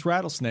Texas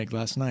Rattlesnake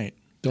last night.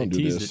 Don't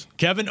do this.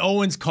 Kevin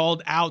Owens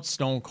called out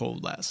Stone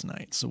Cold last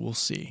night, so we'll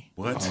see.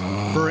 What?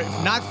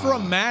 Not for a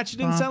match, it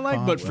didn't sound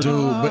like, but for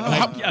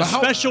a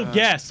special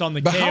guest on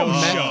the KO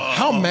show.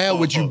 How mad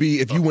would you be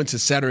if you went to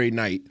Saturday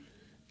night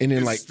and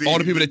then all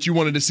the people that you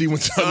wanted to see when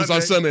it was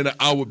on Sunday,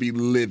 I would be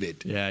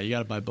livid. Yeah, you got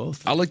to buy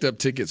both. I looked up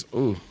tickets.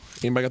 Ooh,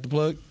 anybody got the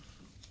plug?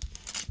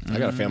 I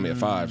got a family of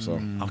 5,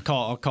 so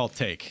I'll call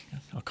Take.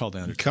 I'll call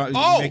down.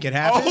 Make it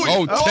happen. Take.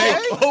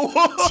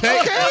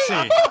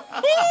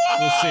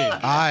 We'll see.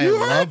 I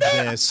love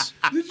this.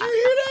 Did you hear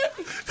that?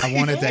 I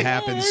want it to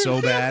happen so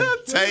bad.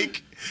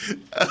 Take.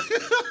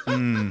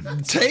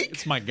 Take.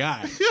 It's my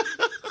guy.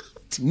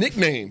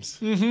 Nicknames.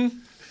 Mm-hmm.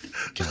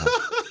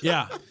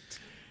 Yeah.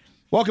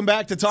 Welcome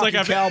back to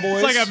Talking Cowboys.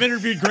 It's like I've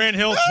interviewed Grant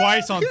Hill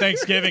twice on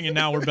Thanksgiving, and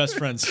now we're best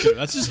friends too.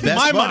 That's just in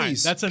my mind.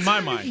 That's in my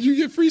mind. You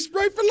get free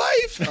Sprite for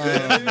life.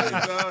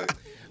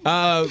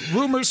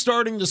 Rumors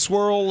starting to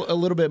swirl a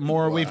little bit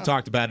more. Wow. We've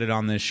talked about it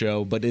on this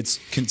show, but it's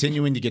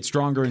continuing to get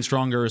stronger and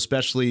stronger,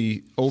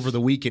 especially over the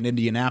week in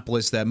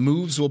Indianapolis, that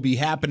moves will be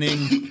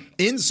happening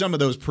in some of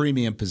those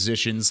premium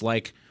positions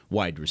like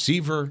wide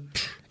receiver,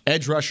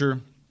 edge rusher,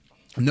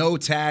 no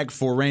tag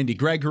for Randy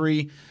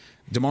Gregory.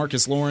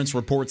 DeMarcus Lawrence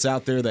reports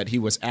out there that he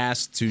was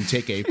asked to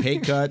take a pay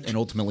cut and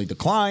ultimately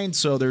declined.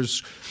 So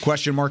there's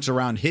question marks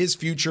around his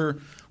future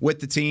with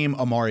the team.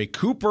 Amari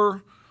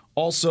Cooper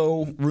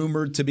also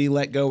rumored to be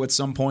let go at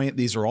some point.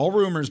 These are all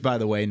rumors, by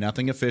the way,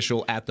 nothing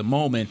official at the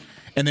moment.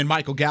 And then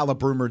Michael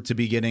Gallup rumored to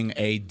be getting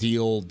a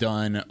deal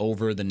done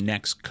over the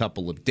next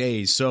couple of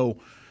days. So,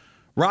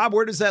 Rob,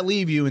 where does that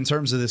leave you in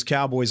terms of this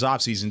Cowboys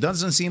offseason?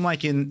 Doesn't seem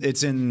like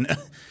it's in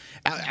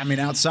I mean,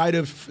 outside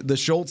of the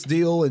Schultz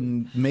deal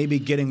and maybe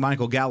getting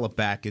Michael Gallup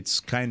back, it's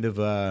kind of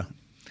a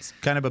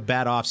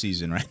bad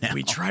offseason right now.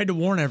 We tried to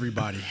warn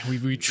everybody.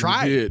 We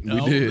tried. We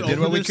did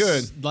what we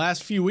could.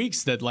 Last few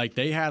weeks that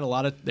they have a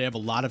lot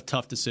of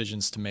tough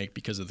decisions to make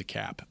because of the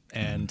cap.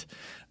 And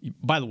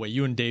by the way,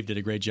 you and Dave did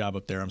a great job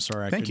up there. I'm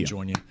sorry I couldn't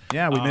join you.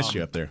 Yeah, we missed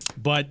you up there.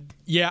 But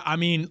yeah, I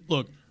mean,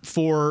 look,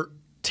 for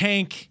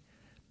Tank,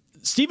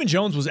 Stephen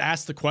Jones was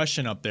asked the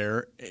question up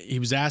there. He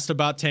was asked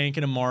about Tank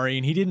and Amari,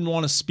 and he didn't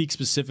want to speak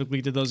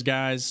specifically to those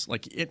guys.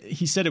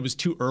 He said it was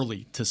too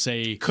early to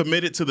say.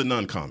 Committed to the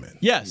non-comment.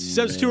 Yes, he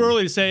said it's too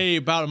early to say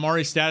about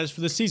Amari's status for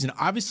this season.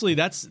 Obviously,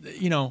 that's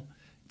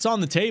it's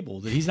on the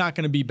table that he's not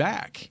going to be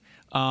back.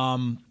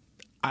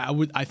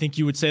 I think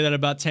you would say that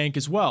about Tank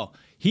as well.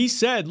 He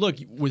said, look,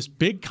 with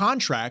big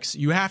contracts,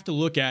 you have to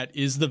look at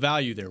is the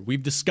value there.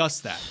 We've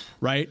discussed that,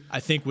 right? I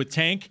think with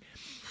Tank,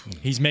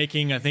 he's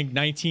making, I think,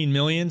 $19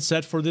 million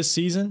set for this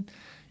season.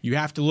 You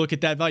have to look at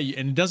that value.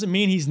 And it doesn't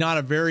mean he's not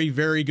a very,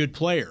 very good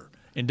player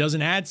and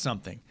doesn't add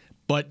something.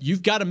 But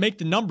you've got to make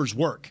the numbers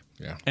work.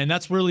 Yeah. And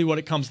that's really what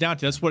it comes down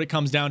to. That's what it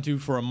comes down to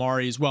for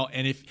Amari as well.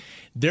 And if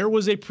there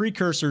was a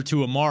precursor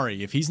to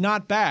Amari, if he's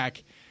not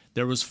back,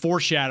 there was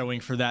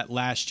foreshadowing for that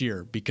last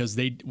year because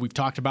we've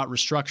talked about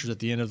restructures at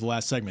the end of the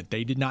last segment.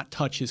 They did not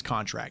touch his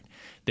contract.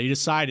 They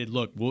decided,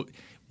 look,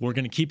 we're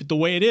going to keep it the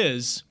way it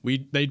is. They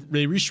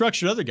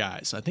restructured other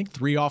guys. I think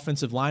 3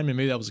 offensive linemen.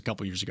 Maybe that was a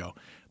couple years ago.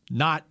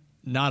 Not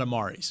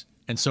Amari's.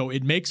 And so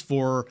it makes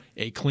for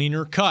a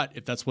cleaner cut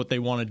if that's what they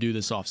want to do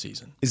this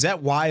offseason. Is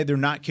that why they're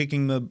not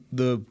kicking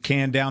the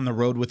can down the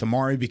road with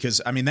Amari?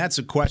 Because, I mean, that's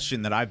a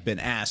question that I've been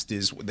asked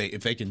is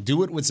if they can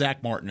do it with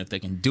Zach Martin, if they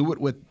can do it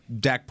with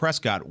Dak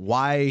Prescott,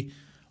 why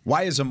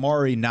is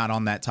Amari not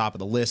on that top of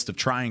the list of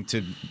trying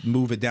to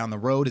move it down the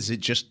road? Is it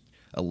just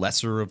a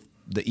lesser of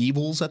the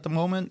evils at the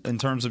moment in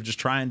terms of just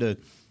trying to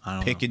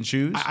pick and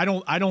choose? I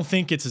don't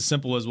think it's as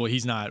simple as, well,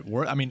 he's not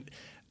worth. I mean,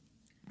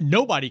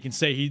 nobody can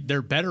say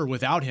they're better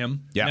without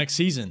him next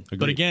season. Agreed.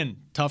 But again,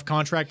 tough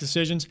contract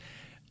decisions.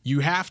 You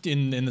have to,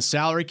 in the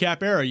salary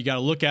cap era, you got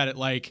to look at it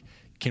like,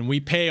 can we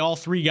pay all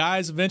 3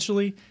 guys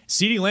eventually?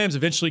 CeeDee Lamb's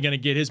eventually going to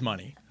get his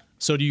money.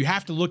 So do you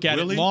have to look at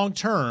it long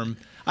term?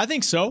 I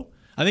think so.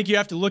 I think you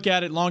have to look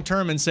at it long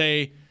term and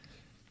say,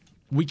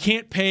 we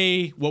can't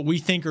pay what we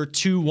think are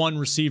 2-1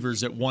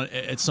 receivers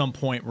at some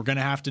point. We're going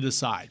to have to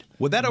decide.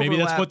 Would that Maybe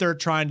overlap? That's what they're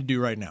trying to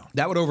do right now.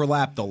 That would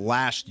overlap the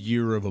last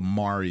year of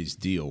Amari's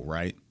deal,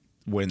 right?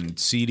 When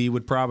CD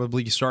would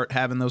probably start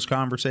having those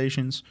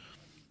conversations.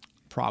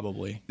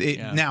 Probably.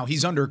 Now,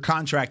 he's under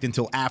contract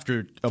until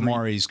after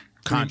Amari's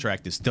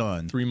contract is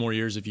done. 3 more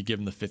years if you give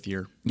him the 5th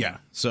year. Yeah.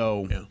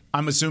 So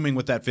I'm assuming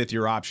with that 5th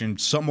year option,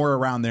 somewhere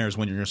around there is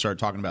when you're going to start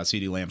talking about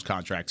CeeDee Lamb's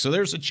contract. So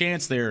there's a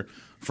chance there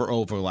for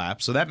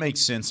overlap. So that makes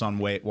sense on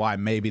why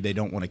maybe they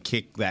don't want to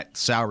kick that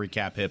salary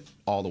cap hit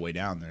all the way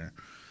down there.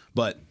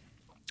 But,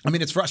 I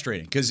mean, it's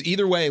frustrating because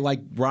either way, like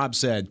Rob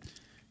said,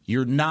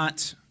 you're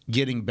not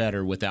getting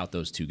better without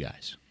those 2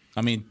 guys.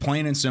 I mean,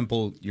 plain and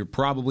simple, you're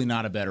probably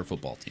not a better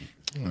football team.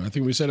 I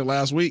think we said it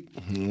last week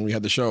when we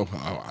had the show.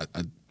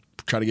 I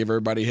try to give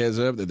everybody a heads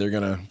up that they're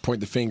going to point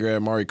the finger at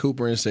Amari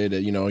Cooper and say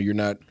that, you're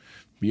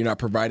not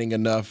providing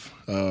enough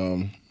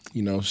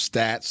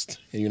stats,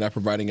 and you're not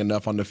providing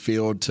enough on the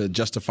field to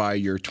justify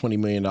your $20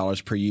 million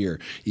per year,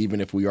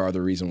 even if we are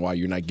the reason why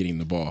you're not getting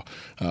the ball.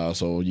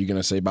 So you're going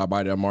to say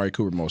bye-bye to Amari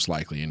Cooper most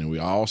likely. And we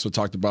also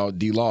talked about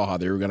D-Law, how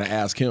they were going to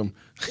ask him.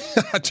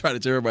 I try to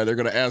tell everybody they're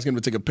going to ask him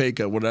to take a pay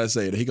cut. What did I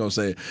say? He's going to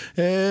say,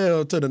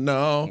 hell to the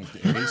no.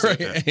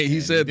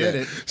 He said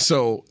that.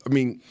 So, I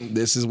mean,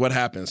 this is what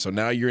happens. So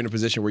now you're in a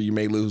position where you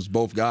may lose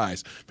both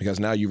guys because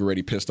now you've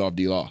already pissed off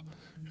D-Law.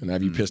 And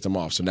have you pissed him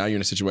off? So now you're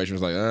in a situation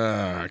where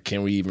it's like,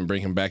 can we even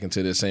bring him back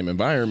into the same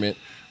environment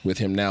with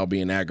him now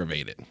being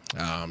aggravated?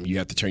 You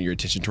have to turn your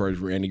attention towards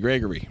Randy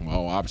Gregory.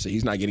 Well, obviously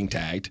he's not getting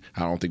tagged.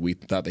 I don't think we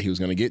thought that he was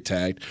going to get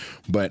tagged,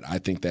 but I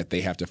think that they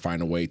have to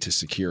find a way to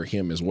secure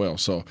him as well.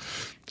 So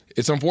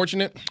it's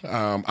unfortunate.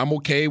 I'm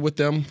okay with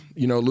them,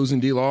 losing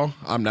D-Law.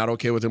 I'm not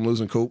okay with them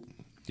losing Coop.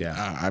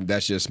 Yeah,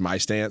 that's just my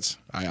stance.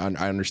 I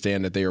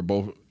understand that they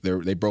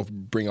both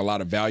bring a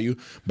lot of value,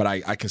 but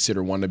I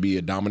consider one to be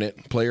a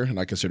dominant player, and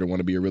I consider one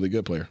to be a really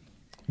good player.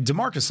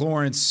 DeMarcus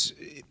Lawrence,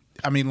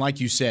 I mean, like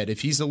you said,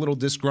 if he's a little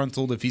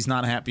disgruntled, if he's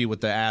not happy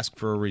with the ask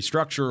for a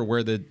restructure or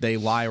where they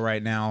lie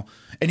right now,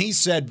 and he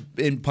said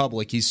in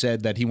public, he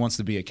said that he wants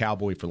to be a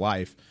Cowboy for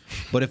life.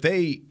 But if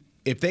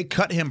they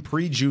cut him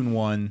pre-June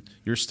 1,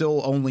 you're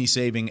still only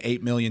saving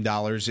 $8 million.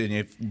 And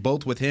if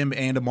both with him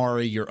and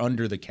Amari, you're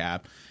under the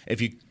cap. If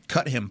you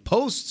cut him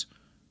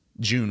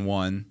post-June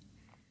 1,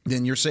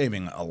 then you're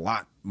saving a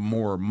lot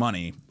more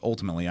money.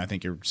 Ultimately, I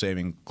think you're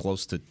saving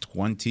close to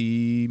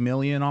 $20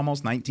 million,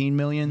 almost $19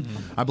 million,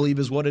 I believe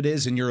is what it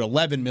is, and you're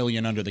 $11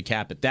 million under the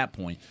cap at that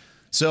point.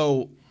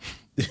 So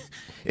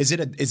is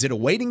it a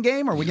waiting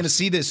game? Are we going to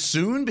see this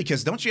soon?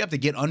 Because don't you have to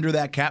get under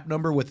that cap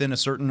number within a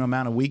certain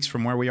amount of weeks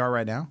from where we are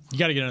right now? You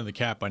got to get under the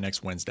cap by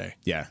next Wednesday.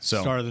 Yeah.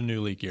 So start of the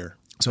new league year.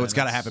 So it's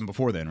got to happen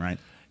before then, right?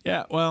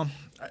 Yeah. Well,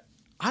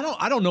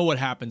 I don't know what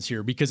happens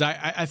here because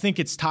I think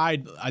it's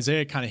tied.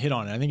 Isaiah kind of hit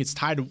on it. I think it's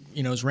tied to,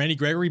 is Randy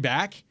Gregory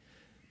back?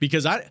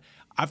 Because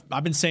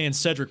I've been saying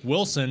Cedric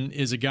Wilson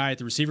is a guy at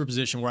the receiver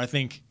position where I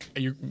think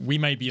we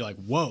might be like,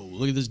 whoa,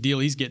 look at this deal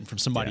he's getting from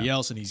somebody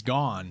else and he's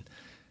gone.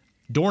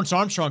 Dorrance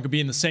Armstrong could be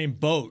in the same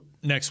boat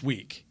next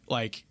week,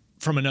 like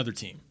from another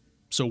team.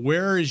 So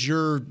where's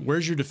your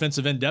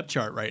defensive end depth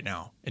chart right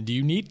now? And do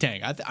you need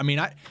Tank?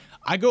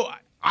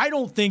 I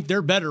don't think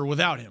they're better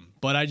without him,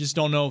 but I just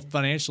don't know if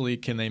financially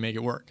can they make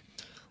it work.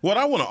 What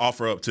I want to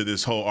offer up to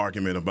this whole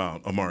argument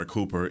about Amari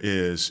Cooper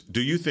is,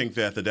 do you think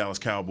that the Dallas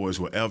Cowboys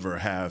will ever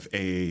have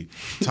a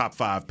top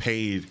 5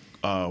 paid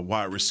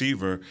wide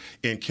receiver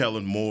in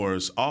Kellen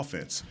Moore's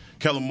offense?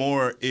 Kellen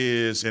Moore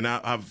is, and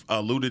I've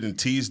alluded and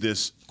teased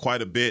this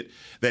quite a bit,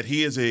 that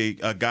he is a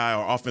guy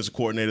or offensive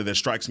coordinator that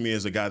strikes me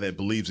as a guy that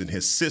believes in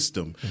his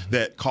system,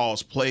 that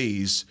calls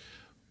plays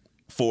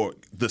for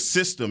the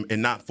system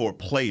and not for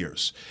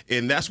players.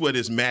 And that's what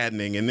is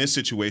maddening in this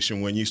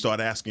situation when you start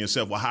asking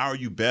yourself, well, how are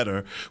you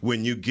better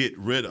when you get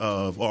rid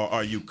of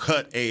or you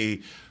cut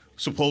a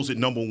supposed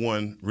number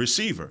 1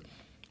 receiver?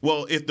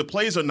 Well, if the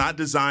plays are not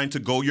designed to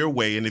go your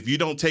way, and if you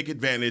don't take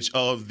advantage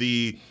of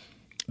the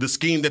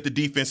scheme that the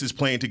defense is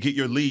playing to get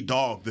your lead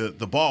dog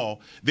the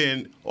ball,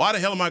 then why the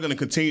hell am I going to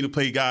continue to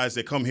pay guys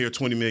that come here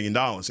 $20 million?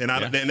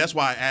 And that's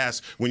why I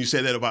asked when you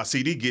said that about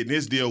CD getting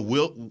his deal,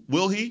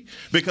 will he?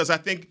 Because I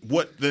think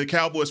what the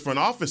Cowboys front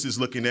office is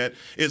looking at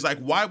is like,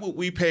 why would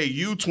we pay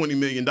you $20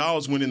 million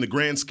when in the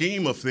grand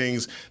scheme of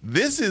things,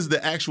 this is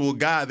the actual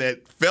guy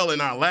that fell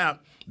in our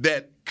lap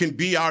that can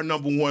be our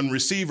number 1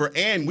 receiver,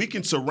 and we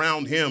can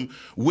surround him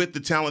with the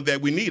talent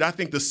that we need. I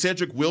think the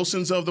Cedric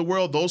Wilsons of the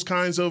world, those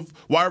kinds of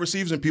wide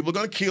receivers, and people are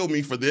going to kill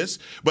me for this,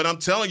 but I'm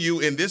telling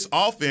you, in this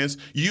offense,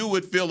 you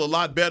would feel a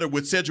lot better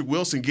with Cedric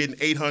Wilson getting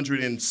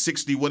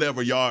 860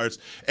 whatever yards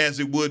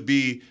as it would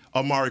be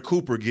Amari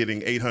Cooper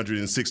getting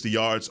 860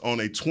 yards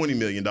on a $20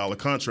 million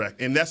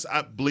contract. And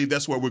I believe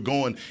that's where we're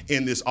going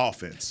in this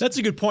offense. That's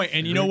a good point.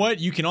 And you know what?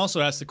 You can also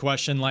ask the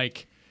question,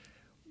 like,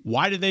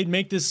 why did they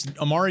make this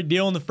Amari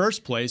deal in the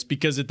first place?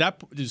 Because it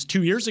was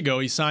 2 years ago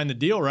he signed the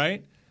deal,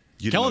 right?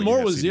 Kellen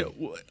Moore was,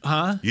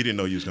 huh? You didn't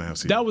know you was going to have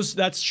CD.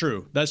 That's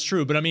true. That's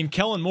true. But I mean,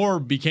 Kellen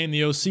Moore became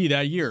the OC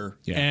that year,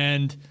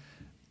 and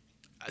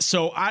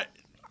so I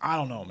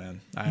don't know, man.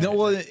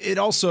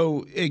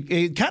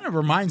 It kind of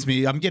reminds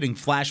me. I'm getting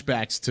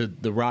flashbacks to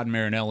the Rod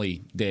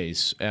Marinelli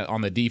days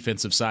on the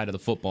defensive side of the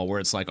football, where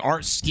it's like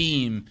our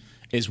scheme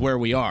is where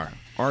we are.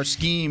 Our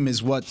scheme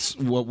is what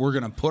we're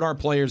going to put our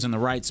players in the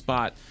right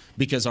spot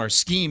because our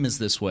scheme is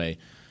this way.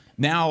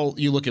 Now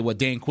you look at what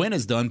Dan Quinn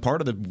has done.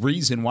 Part of the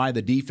reason why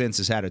the defense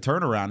has had a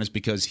turnaround is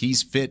because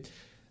he's fit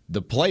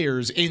the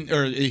players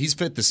he's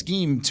fit the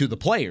scheme to the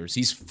players.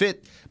 He's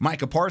fit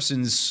Micah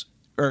Parsons,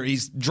 or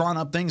he's drawn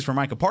up things for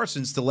Micah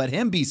Parsons to let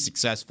him be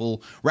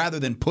successful rather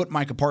than put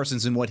Micah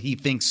Parsons in what he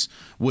thinks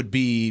would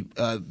be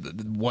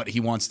what he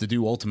wants to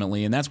do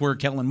ultimately. And that's where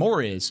Kellen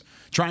Moore is,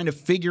 trying to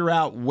figure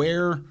out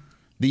where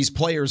these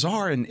players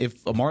are, and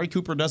if Amari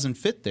Cooper doesn't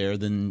fit there,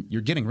 then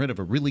you're getting rid of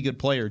a really good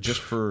player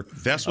just for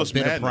that's what's a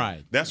bit maddening. of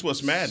pride. That's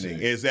what's maddening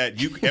is that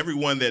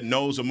everyone that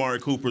knows Amari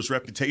Cooper's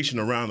reputation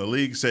around the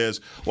league says,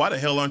 why the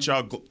hell aren't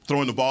y'all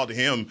throwing the ball to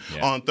him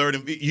on third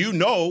and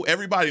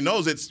everybody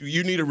knows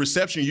you need a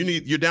reception,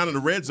 you're down in the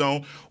red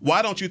zone.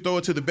 Why don't you throw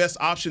it to the best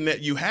option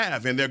that you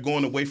have? And they're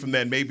going away from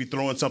that, maybe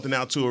throwing something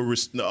out to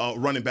a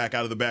running back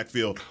out of the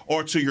backfield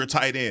or to your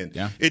tight end.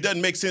 Yeah. It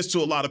doesn't make sense to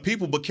a lot of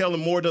people, but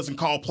Kellen Moore doesn't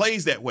call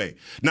plays that way.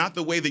 Not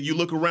the way that you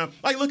look around.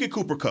 Like, look at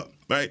Cooper Kupp,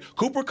 right?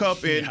 Cooper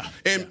Kupp in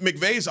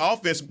McVay's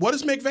offense, what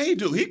does McVay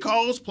do? He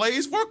calls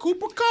plays for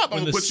Cooper Kupp. I'm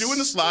going to put you in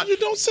the slot. You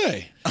don't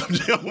say.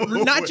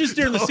 Not just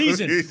during the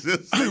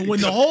season.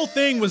 When the whole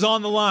thing was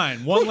on the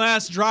line. One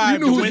last drive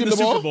to win the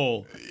Super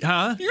Bowl.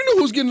 Huh? You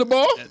knew who's getting the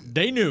ball?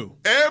 They knew.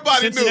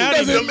 Everybody knew.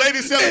 The lady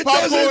selling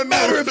popcorn. It doesn't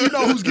matter if you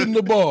know who's getting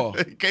the ball.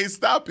 You can't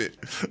stop it.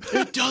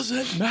 It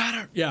doesn't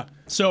matter. Yeah.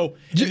 So,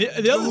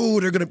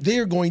 they're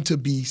going to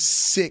be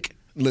sick.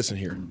 Listen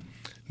here.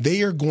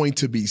 They are going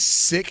to be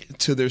sick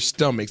to their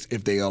stomachs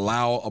if they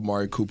allow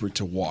Amari Cooper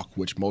to walk,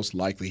 which most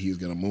likely he's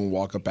going to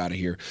moonwalk up out of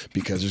here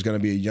because there's going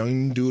to be a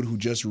young dude who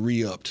just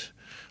re-upped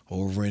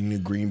over in the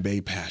Green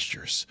Bay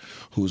pastures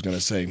who's going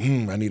to say,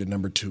 I need a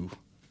number 2.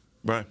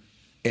 Right.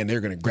 And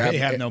they're going to grab it. They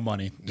have no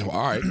money. No,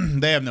 all right.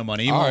 They have no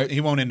money.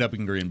 He won't end up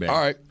in Green Bay. All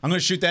right. I'm going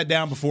to shoot that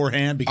down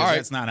beforehand because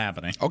that's not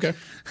happening. Okay.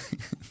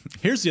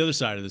 Here's the other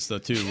side of this, though,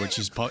 too, which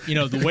is,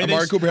 the way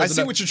Amari Cooper has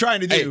I see what you're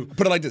trying to do. Hey,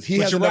 put it like this. He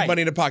has enough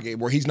money in the pocket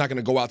where he's not going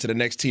to go out to the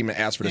next team and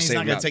ask for the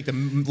same amount. He's not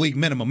going to take the league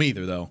minimum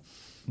either, though.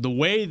 The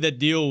way the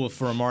deal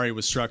for Amari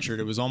was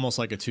structured, it was almost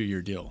like a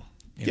 2-year deal.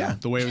 You know,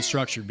 the way it was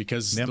structured,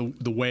 because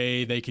the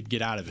way they could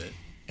get out of it.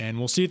 And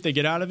we'll see if they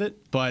get out of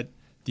it. But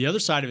the other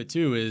side of it,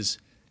 too, is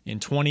in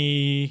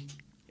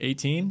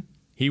 2018,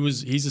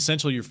 he's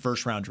essentially your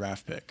first-round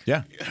draft pick.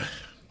 Yeah.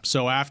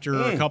 So after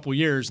a couple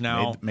years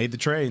now, made the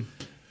trade.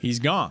 He's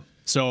gone.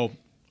 So.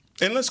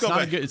 And let's go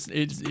back.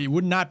 It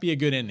would not be a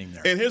good ending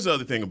there. And here's the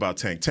other thing about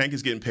Tank. Tank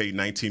is getting paid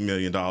 $19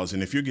 million.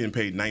 And if you're getting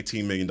paid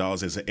 $19 million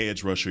as an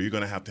edge rusher, you're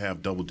going to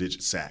have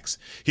double-digit sacks.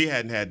 He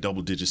hadn't had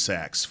double-digit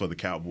sacks for the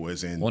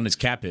Cowboys. And his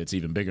cap hit's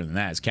even bigger than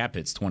that. His cap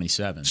hit's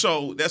 27.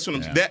 So that's what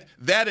I'm saying.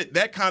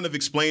 That kind of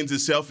explains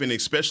itself, and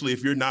especially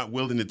if you're not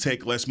willing to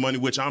take less money,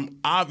 which I'm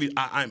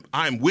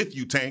with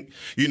you, Tank.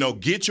 You know,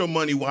 get your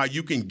money while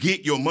you can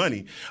get your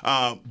money.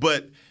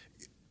 But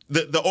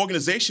the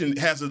organization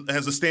has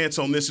a stance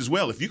on this as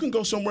well. If you can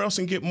go somewhere else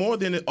and get more,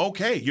 then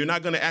okay. You're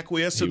not going to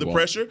acquiesce to the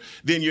pressure.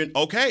 Then you're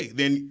okay.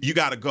 Then you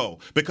got to go,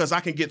 because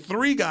I can get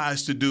 3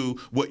 guys to do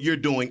what you're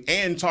doing.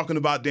 And talking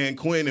about Dan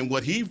Quinn and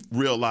what he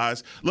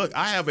realized, look,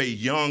 I have a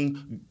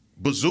young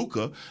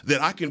bazooka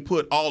that I can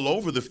put all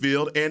over the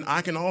field, and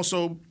I can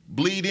also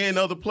bleed in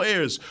other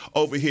players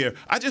over here.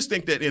 I just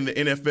think that in the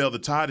NFL, the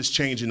tide is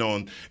changing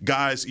on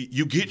guys.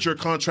 You get your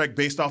contract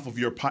based off of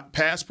your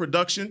past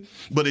production,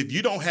 but if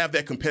you don't have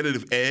that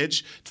competitive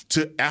edge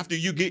to after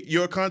you get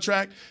your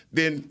contract,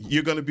 then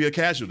you're going to be a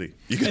casualty.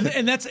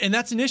 And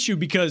that's an issue,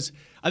 because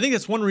I think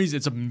that's one reason.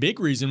 It's a big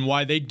reason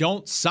why they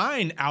don't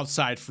sign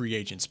outside free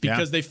agents,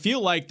 because they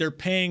feel like they're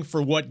paying for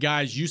what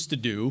guys used to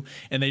do,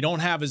 and they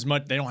don't have as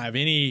much. They don't have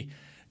any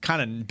kind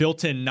of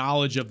built-in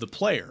knowledge of the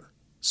player.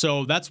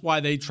 So that's why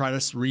they try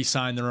to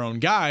re-sign their own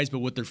guys. But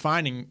what they're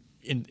finding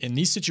in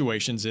these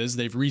situations is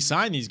they've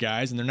re-signed these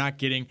guys, and they're not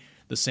getting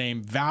the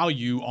same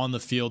value on the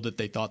field that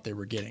they thought they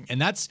were getting.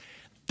 And that's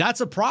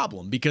a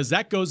problem, because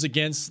that goes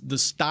against the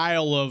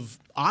style of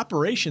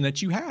operation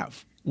that you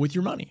have with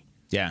your money.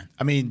 Yeah.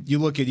 I mean, you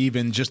look at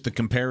even just the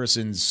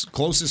comparisons.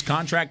 Closest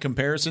contract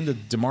comparison to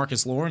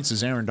DeMarcus Lawrence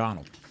is Aaron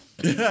Donald.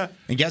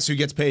 And guess who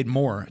gets paid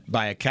more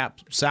by a cap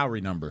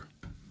salary number,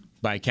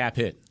 by a cap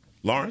hit?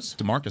 Lawrence?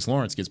 DeMarcus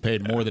Lawrence gets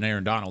paid more than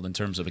Aaron Donald in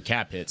terms of a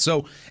cap hit.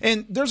 So,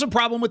 and there's a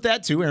problem with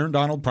that, too. Aaron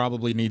Donald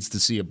probably needs to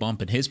see a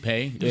bump in his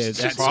pay.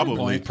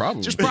 Probably.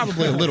 Just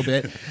probably a little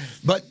bit.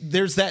 But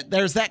there's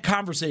that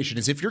conversation,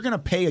 is if you're going to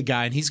pay a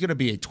guy and he's going to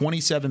be a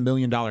 $27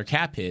 million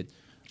cap hit,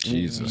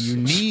 Jesus, you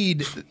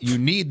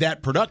need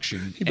that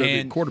production. He better be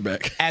a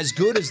quarterback. As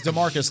good as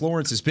DeMarcus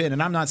Lawrence has been,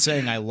 and I'm not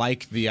saying I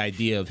like the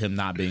idea of him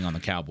not being on the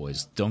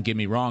Cowboys. Don't get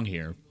me wrong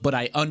here, but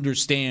I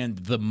understand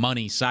the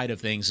money side of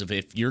things. Of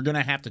if you're going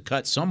to have to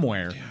cut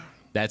somewhere,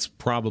 that's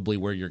probably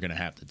where you're going to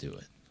have to do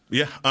it.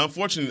 Yeah,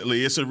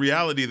 unfortunately, it's a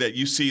reality that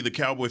you see the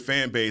Cowboy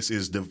fan base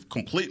is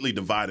completely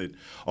divided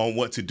on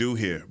what to do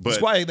here. But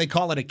that's why they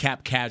call it a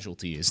cap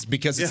casualty, is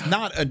because it's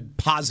not a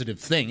positive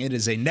thing. It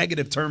is a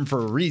negative term for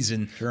a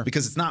reason,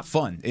 because it's not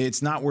fun.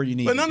 It's not where you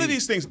need to be. But none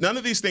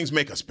of these things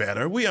make us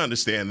better. We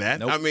understand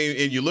that. Nope. I mean,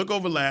 and you look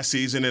over last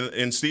season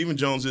in Stephen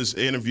Jones's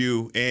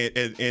interview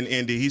in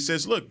Indy, he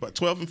says, look,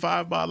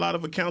 12-5 by a lot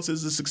of accounts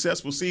is a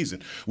successful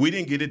season. We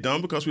didn't get it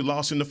done because we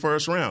lost in the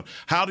first round.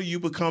 How do you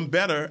become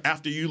better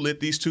after you let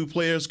these two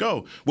players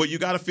go? Well, you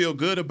got to feel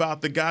good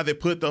about the guy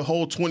that put the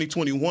whole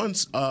 2021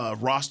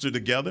 roster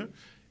together.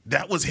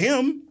 That was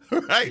him,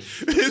 right?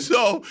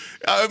 So,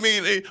 I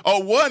mean,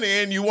 on one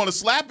end you want to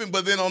slap him,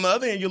 but then on the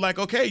other end you're like,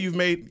 okay, you've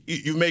made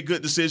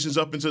good decisions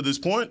up until this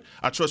point.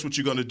 I trust what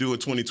you're going to do in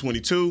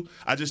 2022.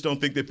 I just don't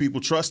think that people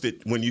trust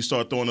it when you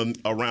start throwing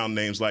around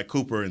names like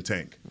Cooper and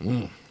Tank.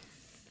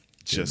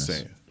 Just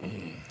saying.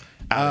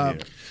 Out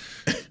of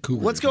here.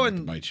 Cooper, let's go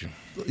and bite you.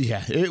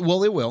 Yeah, it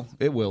will.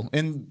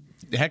 And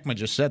Heckma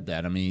just said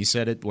that. I mean, he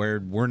said it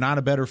where we're not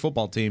a better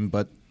football team,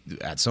 but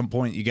at some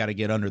point you got to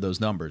get under those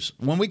numbers.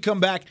 When we come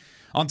back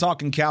on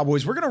Talking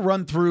Cowboys, we're going to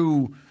run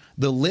through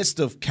the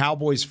list of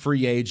Cowboys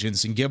free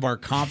agents and give our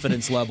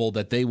confidence level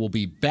that they will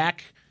be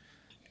back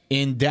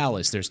in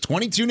Dallas. There's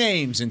 22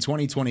 names in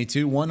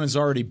 2022. One is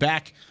already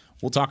back.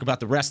 We'll talk about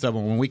the rest of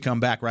them when we come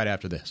back right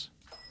after this.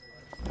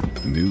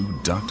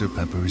 New Dr.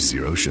 Pepper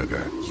Zero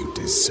Sugar. You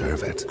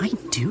deserve it. I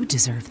do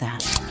deserve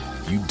that.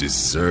 You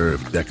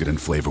deserve decadent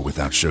flavor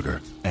without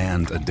sugar,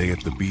 and a day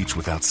at the beach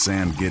without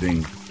sand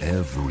getting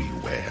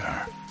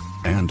everywhere,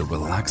 and a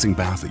relaxing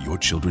bath that your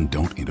children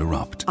don't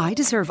interrupt. I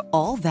deserve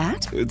all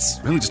that? It's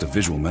really just a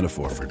visual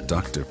metaphor for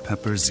Dr.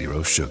 Pepper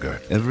Zero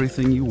Sugar.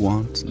 Everything you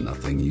want,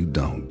 nothing you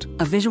don't.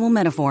 A visual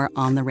metaphor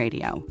on the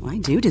radio. I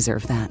do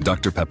deserve that.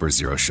 Dr. Pepper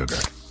Zero Sugar.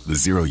 The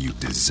zero you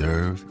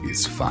deserve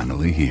is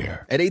finally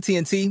here. At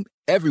AT&T,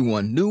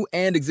 everyone, new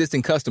and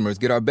existing customers,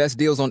 get our best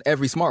deals on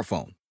every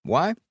smartphone.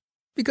 Why?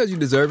 Because you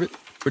deserve it.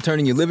 For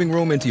turning your living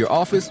room into your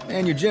office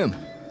and your gym.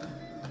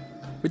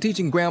 For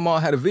teaching grandma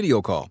how to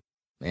video call.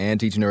 And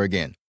teaching her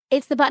again.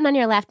 It's the button on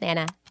your left,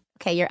 Nana.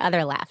 Okay, your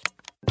other left.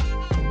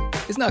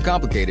 It's not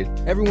complicated.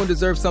 Everyone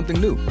deserves something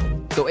new.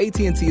 So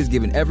AT&T is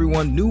giving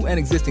everyone, new and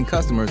existing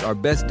customers, our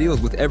best deals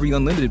with every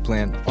unlimited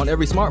plan on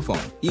every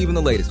smartphone, even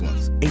the latest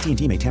ones.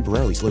 AT&T may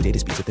temporarily slow data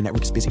speeds if the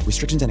network is busy.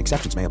 Restrictions and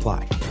exceptions may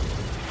apply.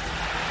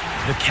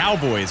 The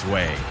Cowboys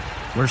way.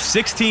 where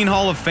 16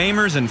 Hall of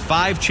Famers and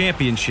 5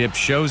 championships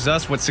shows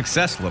us what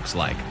success looks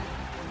like,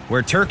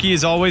 where turkey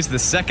is always the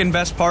second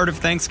best part of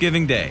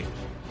Thanksgiving Day,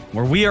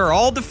 where we are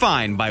all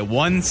defined by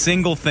one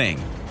single thing,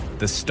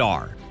 the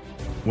star,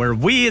 where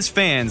we as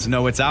fans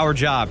know it's our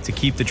job to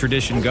keep the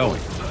tradition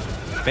going.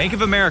 Bank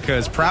of America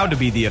is proud to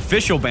be the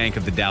official bank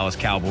of the Dallas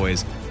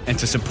Cowboys and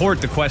to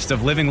support the quest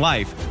of living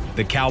life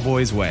the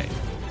Cowboys way.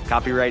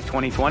 Copyright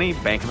 2020,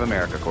 Bank of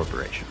America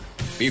Corporation.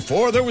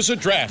 Before there was a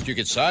draft, you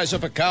could size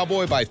up a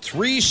cowboy by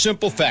 3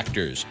 simple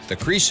factors: the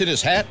crease in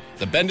his hat,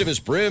 the bend of his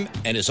brim,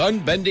 and his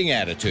unbending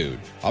attitude.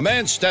 A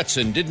man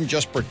Stetson didn't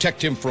just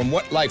protect him from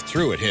what life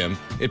threw at him,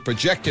 it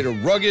projected a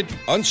rugged,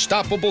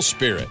 unstoppable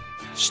spirit.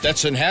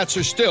 Stetson hats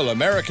are still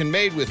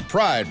American-made with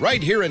pride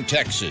right here in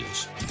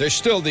Texas. They're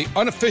still the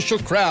unofficial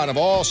crown of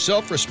all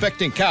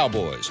self-respecting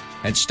cowboys,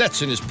 and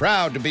Stetson is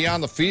proud to be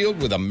on the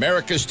field with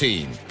America's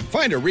team.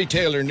 Find a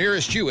retailer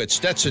nearest you at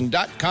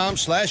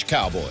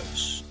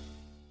stetson.com/cowboys.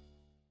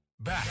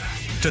 Back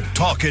to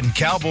Talking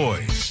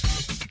Cowboys.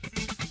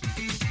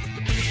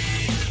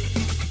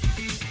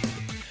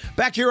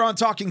 Back here on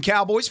Talking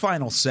Cowboys,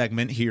 final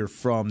segment here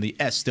from the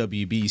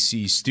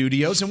SWBC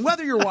studios. And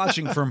whether you're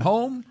watching from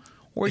home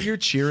or you're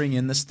cheering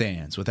in the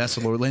stands, with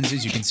Essilor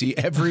lenses, you can see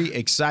every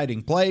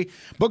exciting play.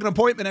 Book an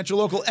appointment at your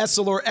local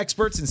Essilor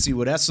experts and see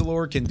what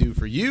Essilor can do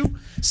for you.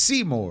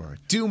 See more,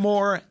 do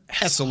more,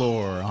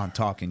 Essilor on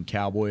Talking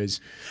Cowboys.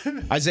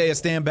 Isaiah,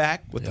 stand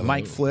back with the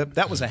mic flip.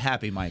 That was a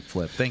happy mic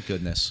flip. Thank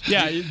goodness.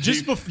 Yeah,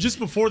 just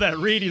before that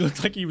read, he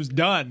looked like he was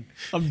done.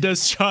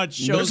 There's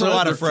a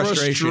lot of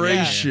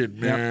frustration.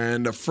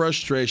 Man. The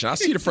frustration. I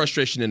see the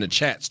frustration in the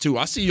chats, too.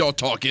 I see y'all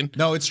talking.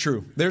 No, it's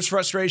true. There's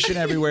frustration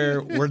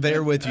everywhere. We're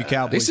there with you,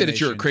 Cowboys. They said Nation. that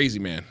you're a crazy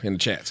man in the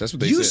chats. That's what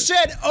they You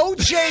said. said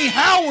O.J.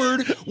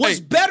 Howard was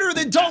better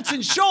than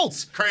Dalton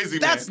Schultz. Crazy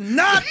man. That's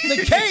not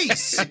the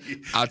case.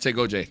 I'll take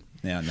O.J.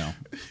 Yeah, no.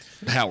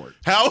 Howard.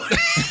 I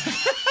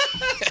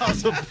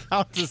was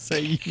about to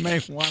say you may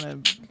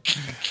want to.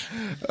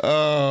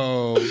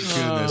 Oh,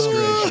 goodness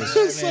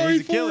gracious. Sorry,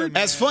 he's a killer.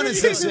 As fun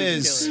as this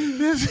is,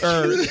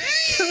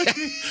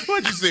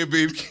 what'd you say,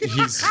 Beam?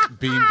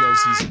 Beam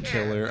goes, he's a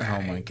killer.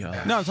 Oh, my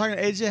God. No, I'm talking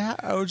to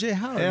O.J.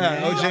 Howard. Yeah,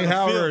 man. O.J.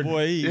 Howard.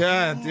 Boy,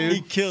 Yeah, dude.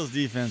 He kills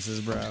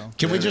defenses, bro.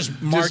 Can we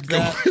just mark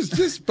that?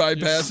 Just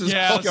bypasses.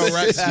 Yeah, Go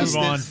right let's past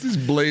move on.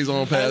 Just blaze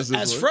on passes.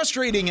 As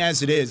frustrating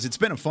as it is, it's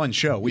been a fun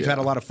show. We've had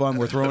a lot of fun.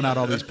 We're throwing out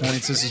all these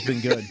points. This has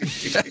been good.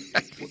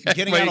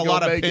 Getting out a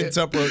lot of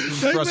pent-up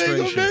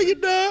frustration.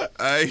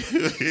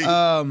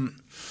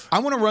 I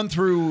want to run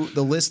through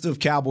the list of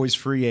Cowboys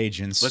free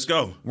agents. Let's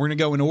go. We're going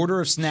to go in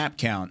order of snap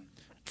count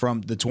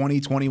from the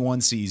 2021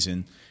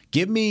 season.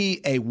 Give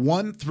me a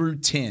 1 through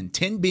 10.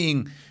 10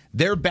 being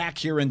they're back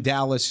here in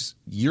Dallas.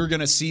 You're going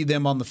to see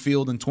them on the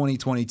field in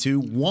 2022.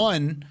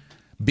 1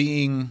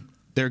 being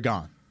they're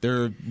gone.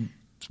 They're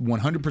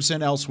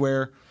 100%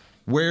 elsewhere.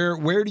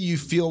 Where do you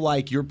feel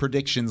like your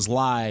predictions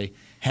lie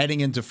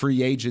heading into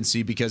free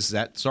agency? Because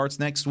that starts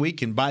next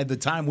week, and by the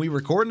time we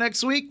record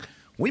next week,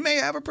 we may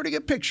have a pretty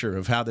good picture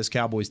of how this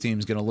Cowboys team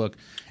is going to look,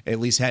 at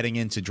least heading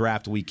into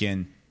draft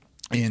weekend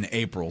in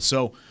April.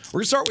 So we're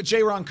going to start with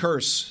Jayron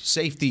Kearse.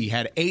 Safety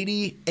had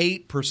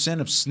 88%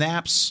 of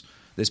snaps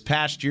this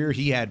past year.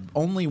 He had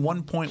only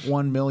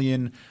 $1.1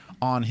 million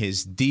on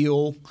his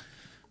deal.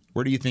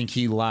 Where do you think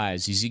he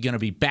lies? Is he going to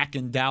be back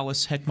in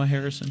Dallas, Heckma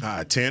Harrison?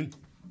 10.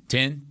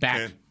 10? Back?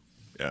 10.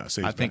 Yeah,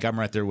 I think I'm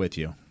right there with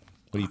you.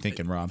 What are you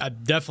thinking, Rob?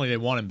 Definitely, they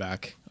want him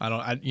back.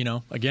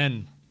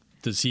 Again,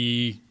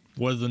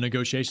 what do the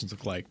negotiations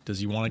look like? Does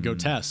he want to go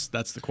test?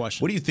 That's the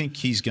question. What do you think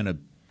he's going to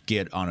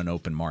get on an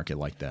open market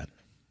like that?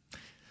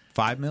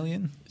 $5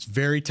 million? It's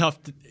very tough.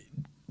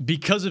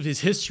 Because of his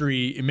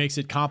history, it makes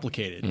it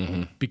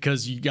complicated.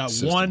 Because you got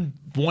one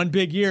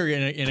big year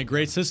in a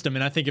great system.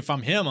 And I think if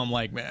I'm him, I'm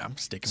like, man, I'm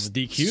sticking with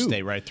DQ.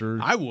 Stay right through.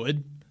 I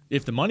would,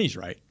 if the money's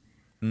right.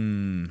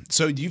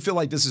 So do you feel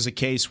like this is a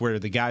case where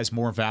the guy's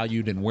more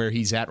valued in where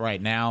he's at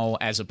right now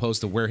as opposed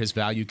to where his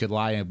value could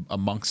lie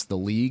amongst the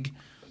league?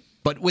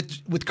 But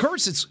with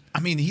Kearse,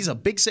 he's a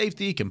big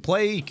safety. He can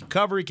play, he can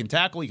cover, he can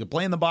tackle, he can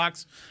play in the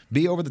box,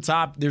 be over the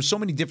top. There's so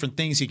many different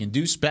things he can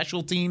do.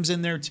 Special teams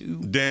in there, too.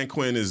 Dan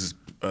Quinn is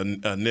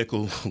a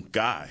nickel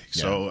guy.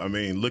 Yeah. So,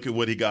 look at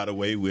what he got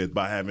away with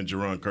by having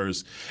Jayron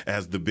Kearse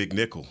as the big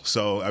nickel.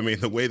 So,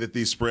 the way that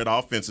these spread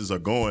offenses are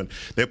going,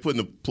 they're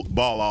putting the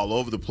ball all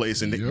over the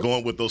place and they're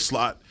going with those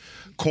slot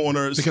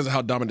corners. Because of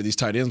how dominant these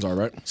tight ends are,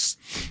 right?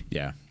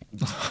 Yeah.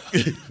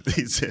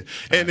 It's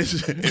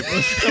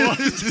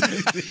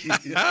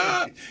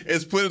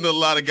putting a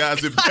lot of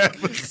guys in bad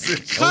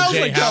position.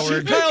 O.J.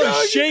 Howard.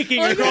 Kyle's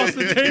shaking across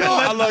the table.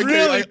 I like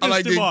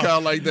getting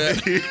Kyle like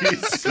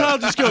that. Kyle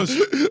just goes,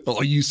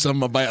 "Oh, you son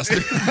of a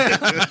bastard!"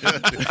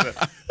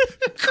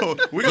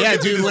 Yeah,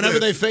 dude. Whenever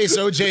they face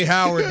O.J.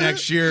 Howard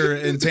next year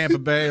in Tampa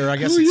Bay, or I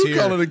guess it's here,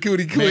 calling a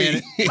cootie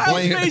queen.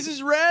 Kyle's face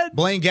is red.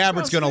 Blaine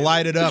Gabbert's going to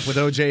light it up with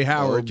O.J.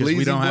 Howard because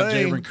we don't have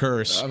Jayron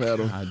Kearse. I've had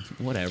him.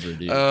 Whatever,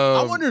 dude.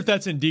 I wonder if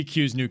that's in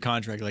DQ's new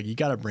contract. Like, you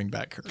got to bring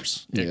back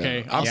Kearse.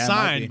 Okay, I'll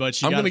sign, but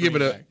I'm going to give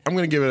it a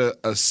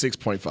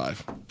 6.5.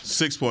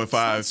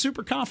 6.5.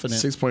 Super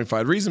confident.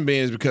 6.5. Reason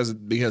being is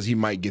because he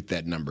might get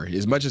that number.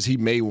 As much as he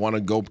may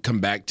want to come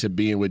back to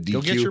being with DQ.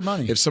 Go get your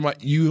money.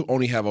 If you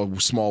only have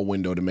a small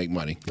window to make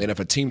money, and if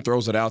a team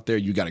throws it out there,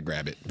 you got to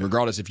grab it,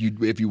 regardless if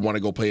you want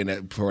to go play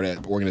for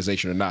that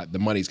organization or not. The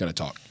money's going to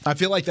talk. I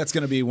feel like that's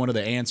going to be one of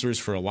the answers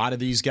for a lot of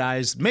these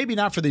guys. Maybe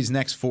not for these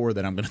next 4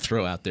 that I'm going to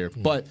throw out there,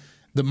 but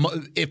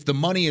if the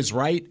money is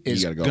right,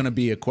 is going to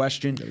be a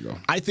question.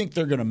 I think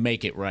they're going to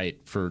make it right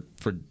for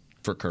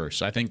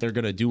Kearse. I think they're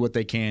going to do what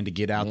they can to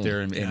get out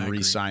there and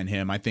re-sign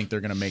him. I think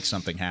they're going to make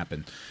something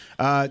happen.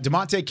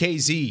 DeMonte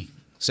KZ,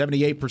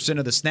 78%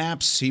 of the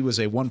snaps. He was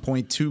a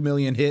 $1.2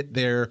 million hit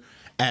there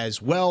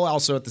as well.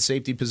 Also at the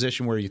safety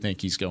position, where do you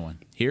think he's going?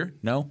 Here?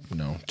 No?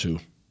 No, 2.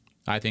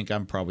 I think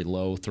I'm probably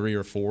low, 3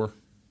 or 4.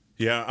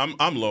 Yeah,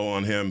 I'm low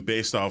on him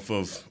based off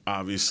of,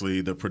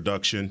 obviously, the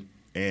production.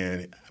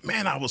 And,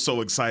 man, I was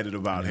so excited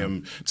about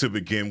him to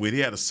begin with. He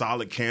had a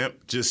solid camp.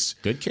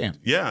 Good camp.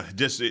 Yeah,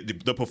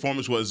 the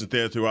performance wasn't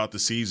there throughout the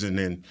season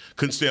and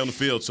couldn't stay on the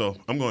field. So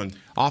I'm going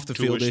off the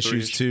field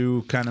issues,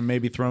 too, kind of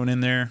maybe thrown in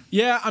there.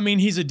 Yeah, I mean,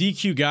 he's a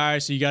DQ guy,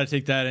 so you got to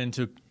take that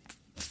into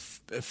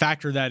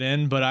factor that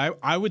in. But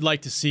I would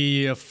like to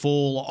see a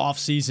full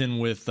offseason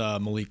with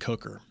Malik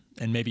Hooker.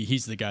 And maybe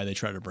he's the guy they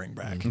try to bring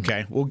back.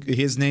 Okay, well,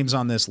 his name's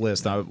on this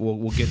list.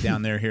 We'll get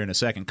down there here in a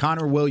second.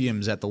 Connor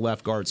Williams at the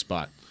left guard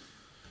spot.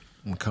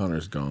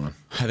 Connor's gone.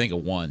 I think a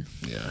 1.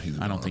 Yeah,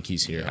 I don't think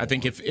he's here. Yeah, I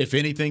think if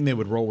anything, they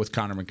would roll with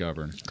Connor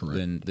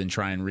McGovern than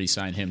try and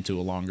re-sign him to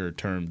a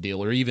longer-term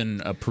deal or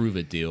even a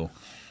prove-it deal.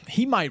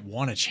 He might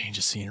want to change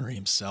the scenery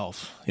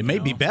himself. It may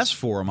be best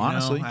for him,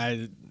 honestly.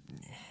 And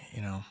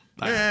you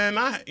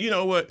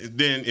know what?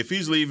 Then if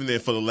he's leaving there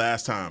for the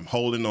last time,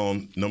 holding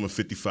on number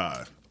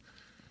 55.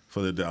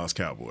 For the Dallas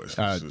Cowboys.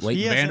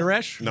 Leighton Vander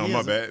Esch? No,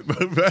 my bad.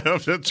 I'm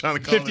just trying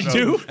to call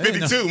 52?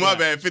 52, my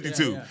bad.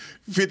 52.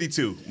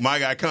 52. My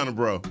guy, Connor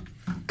Bro.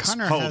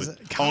 Connor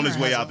on his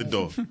way out the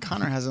door.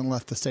 Connor hasn't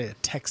left the state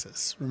of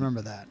Texas.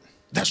 Remember that.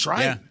 That's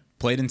right. Yeah.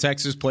 Played in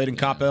Texas, played in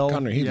Coppell.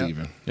 Connor, he's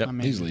leaving. Yep. I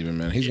mean, he's leaving,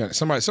 man. He's gonna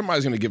somebody's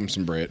going to give him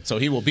some bread. So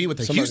he will be with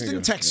the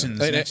Houston Texans.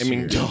 Yeah. I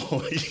mean, you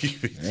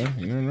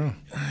don't know.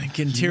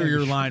 Interior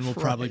line will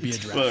probably be a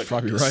draft.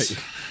 Probably right.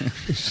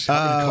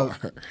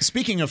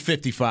 Speaking of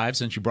 55,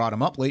 since you brought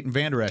him up, Leighton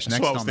Vander Esch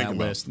next on that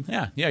list.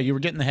 Yeah, you were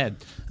getting ahead.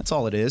 That's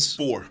all it is.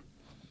 4.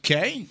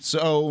 Okay,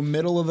 so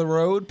middle of the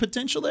road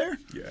potential there.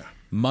 Yeah.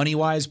 Money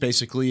wise,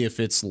 basically, if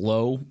it's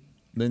low,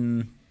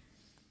 then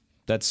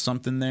that's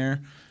something there.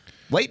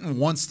 Leighton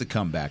wants to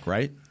come back,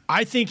 right?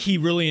 I think he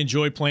really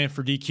enjoyed playing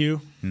for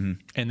DQ, and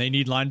they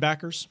need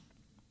linebackers.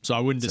 So I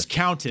wouldn't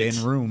discount it.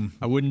 In room.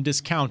 I wouldn't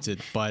discount it,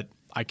 but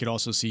I could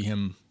also see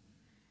him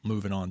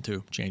moving on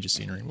too. Change of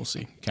scenery. We'll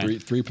see.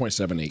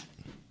 3.78.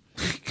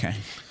 Okay.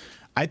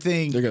 I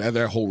think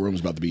their whole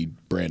room's about to be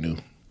brand new.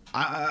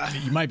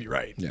 You might be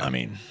right. Yeah. I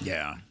mean,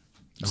 yeah.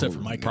 Except for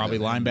Mike. Probably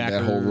linebacker.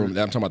 That whole room.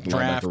 I'm talking about the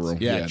draft, linebacker room.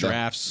 Yeah,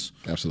 drafts.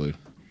 Absolutely.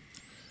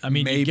 I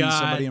mean, maybe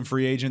somebody in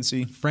free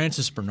agency.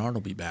 Francis Bernard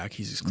will be back.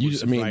 He's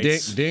exclusive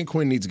rights. Dan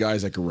Quinn needs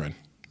guys that can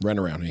run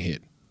around and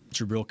hit.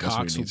 Jabril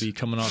Cox will be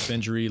coming off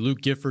injury.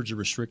 Luke Gifford's a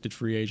restricted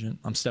free agent.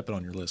 I'm stepping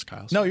on your list,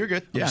 Kyle. No, you're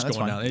good. I'm just going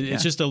fine. down.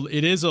 It's just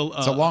it's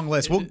a long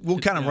list. We'll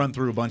kind of run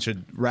through a bunch of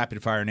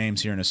rapid fire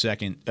names here in a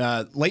second.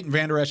 Leighton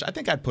Vander Esch, I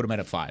think I'd put him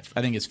at 5.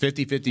 I think it's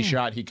 50-50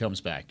 shot he comes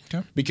back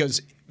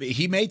because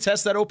he may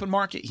test that open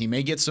market. He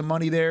may get some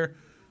money there.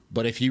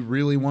 But if he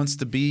really wants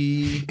to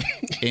be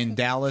in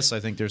Dallas,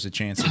 I think there's a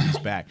chance that he's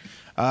back.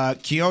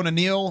 Keona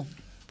Neal,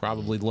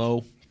 probably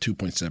low.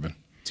 2.7.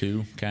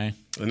 2, okay.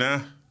 Nah,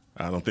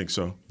 I don't think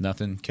so.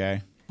 Nothing,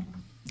 okay.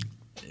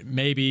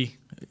 Maybe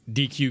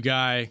DQ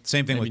guy.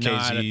 Same thing with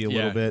KZ a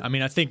little bit. I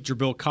mean, I think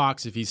Jabril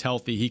Cox, if he's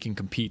healthy, he can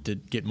compete to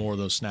get more of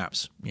those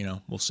snaps.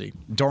 We'll see.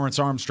 Dorrance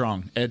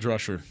Armstrong, edge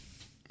rusher.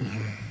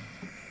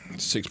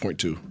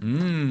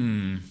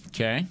 6.2.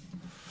 Okay.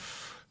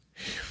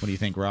 What do you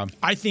think, Rob?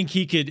 I think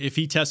he could, if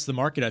he tests the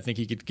market, I think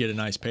he could get a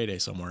nice payday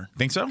somewhere.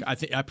 Think so?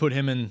 I put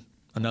him in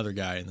another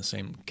guy in the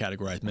same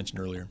category I mentioned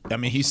earlier. I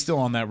mean, he's still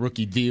on that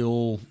rookie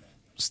deal,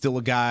 still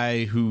a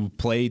guy who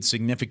played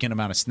significant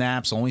amount of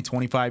snaps, only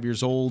 25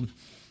 years old.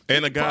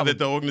 And a guy that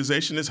the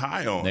organization is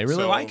high on. They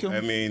really like him.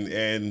 I mean,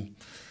 and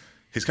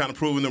he's kind of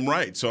proving them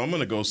right. So I'm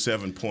going to go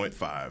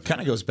 7.5. Kind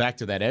of goes back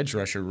to that edge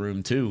rusher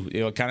room, too.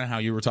 Kind of how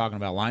you were talking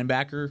about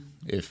linebacker.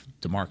 If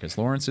DeMarcus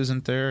Lawrence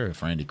isn't there,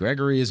 if Randy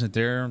Gregory isn't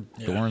there,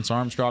 Dorrance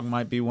Armstrong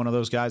might be one of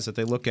those guys that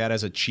they look at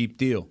as a cheap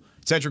deal.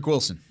 Cedric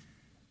Wilson.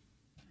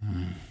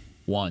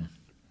 1.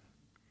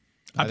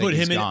 I put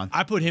him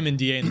in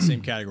DA in the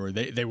same category.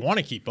 They want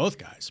to keep both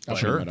guys. But,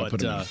 sure, but I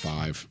put him at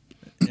 5.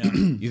 Yeah.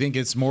 You think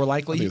it's more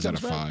likely he's at a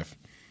 5?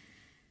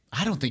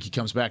 I don't think he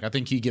comes back. I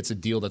think he gets a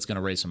deal that's going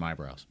to raise some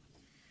eyebrows.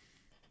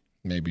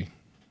 Maybe.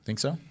 Think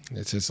so?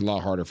 It's a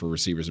lot harder for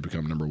receivers to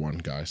become number 1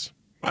 guys.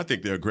 I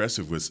think they're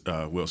aggressive with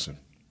Wilson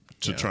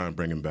to try and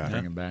bring him back.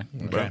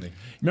 Okay.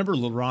 Remember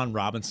LeRon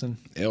Robinson?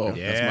 Oh,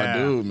 yeah. That's my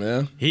dude,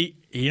 man. He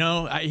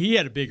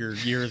had a bigger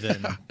year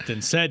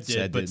than Sed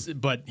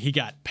did, but he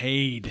got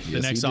paid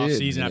the next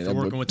offseason after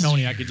working with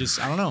Tony. I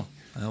don't know.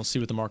 I'll see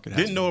what the market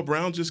has. Didn't Noah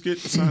Brown just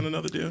sign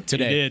another deal?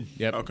 Today. He did.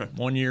 Yep. Okay.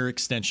 1 year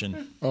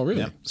extension. Oh,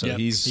 really? Yep. So Yep.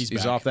 he's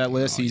back. off that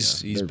list.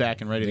 He's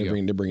back and ready to go.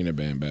 They're bringing the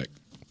band back.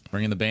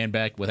 Bringing the band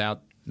back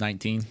without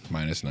 19.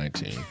 Minus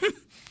 19.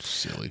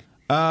 Silly.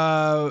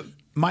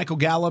 Michael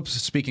Gallup,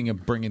 speaking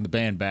of bringing the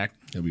band back.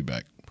 He'll be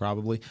back.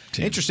 Probably.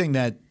 10. Interesting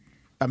that,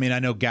 I mean, I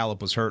know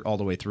Gallup was hurt all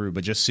the way through,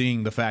 but just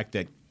seeing the fact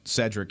that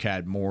Cedric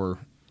had more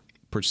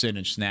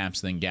percentage snaps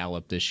than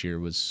Gallup this year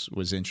was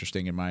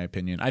interesting in my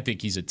opinion. I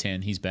think he's a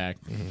 10. He's back.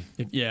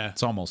 Mm-hmm. Yeah.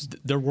 It's almost.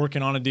 They're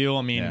working on a deal.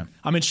 I mean,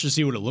 I'm interested to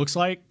see what it looks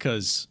like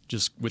because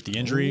just with the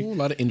injury. A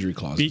lot of injury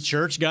clauses. Pete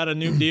Church got a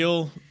new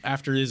deal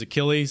after his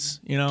Achilles,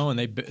 and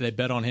they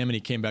bet on him and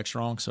he came back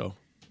strong. So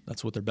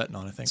that's what they're betting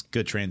on, I think. It's a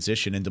good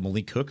transition into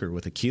Malik Hooker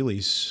with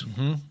Achilles.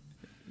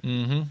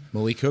 Mm-hmm.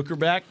 Malik Hooker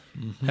back?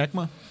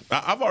 Heckma?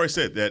 I've already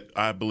said that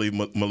I believe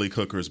Malik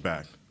Hooker is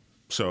back.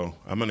 So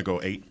I'm going to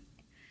go 8.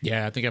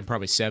 Yeah, I think I'm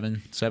probably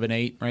 7,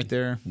 8 right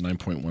there.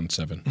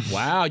 9.17.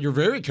 Wow, you're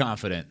very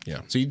confident.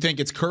 Yeah. So you think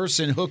it's Curse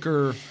and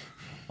Hooker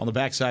on the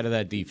backside of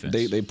that defense?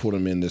 They pulled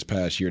him in this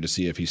past year to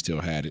see if he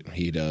still had it.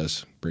 He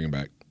does. Bring him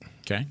back.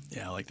 Okay.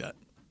 Yeah, I like that.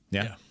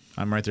 Yeah.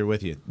 I'm right there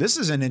with you. This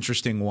is an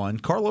interesting one.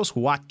 Carlos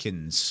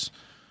Watkins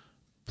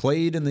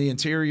played in the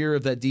interior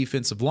of that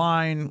defensive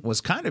line, was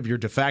kind of your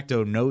de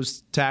facto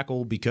nose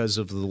tackle because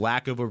of the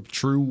lack of a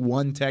true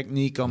one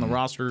technique on the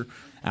roster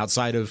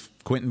outside of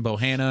Quentin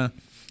Bohanna.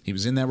 He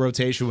was in that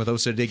rotation with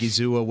Osa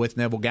Odighizuwa, with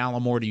Neville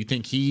Gallimore. Do you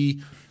think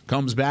he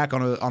comes back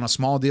on a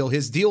small deal?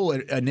 His deal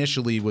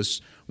initially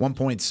was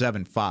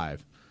 $1.75.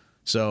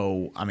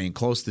 So, I mean,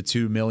 close to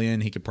 $2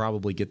 million. He could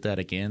probably get that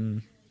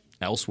again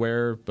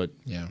elsewhere, but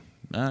yeah,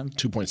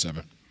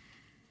 2.7.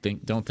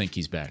 Don't think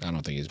he's back. I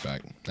don't think he's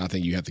back. I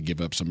think you have to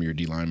give up some of your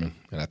D linemen,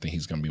 and I think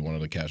he's going to be one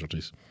of the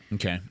casualties.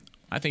 Okay.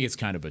 I think it's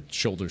kind of a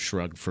shoulder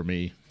shrug for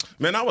me.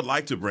 Man, I would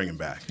like to bring him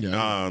back.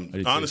 Yeah.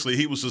 Honestly,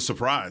 he was a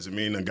surprise. I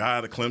mean, a guy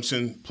out of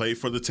Clemson, played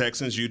for the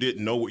Texans. You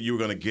didn't know what you were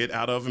going to get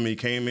out of him. He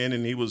came in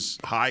and he was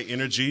high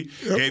energy,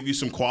 gave you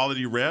some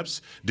quality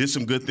reps, did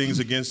some good things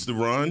against the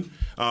run.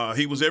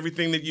 He was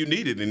everything that you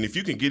needed. And if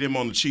you can get him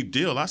on the cheap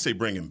deal, I say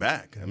bring him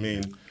back. I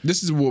mean,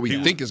 this is what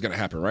we think is going to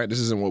happen, right? This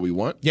isn't what we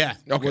want? Yeah.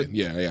 Okay.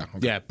 Yeah.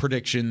 Okay. Yeah,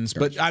 predictions.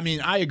 Gotcha. But, I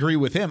mean, I agree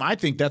with him. I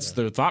think that's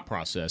their thought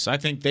process. I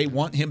think they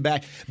want him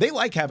back. They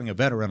like having a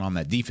veteran on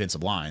that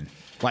defensive line.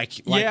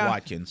 Like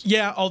Watkins.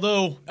 Yeah,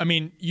 although, I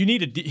mean, you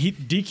need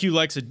DQ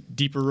likes a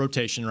deeper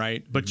rotation,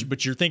 right?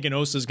 But you're thinking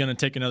Osa's going to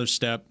take another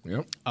step.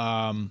 Yep.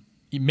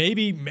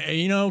 Maybe,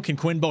 can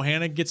Quinn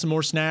Bohanna get some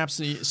more snaps?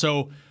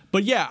 So,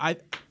 but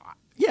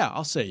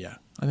I'll say yeah.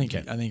 I think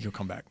he'll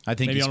come back. I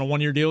think maybe on a 1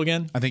 year deal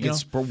again. I think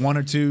it's for 1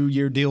 or 2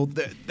 year deal.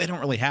 They don't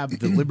really have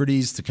the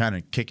liberties to kind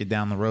of kick it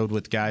down the road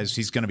with guys.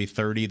 He's going to be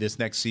 30 this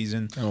next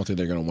season. I don't think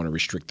they're going to want to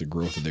restrict the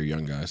growth of their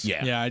young guys.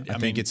 Yeah. I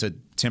think it's a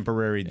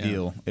temporary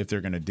deal if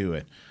they're going to do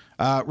it.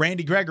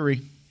 Randy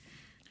Gregory,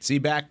 is he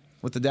back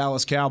with the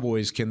Dallas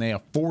Cowboys? Can they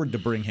afford to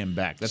bring him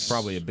back? That's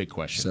probably a big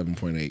question.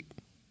 7.8.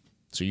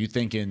 So you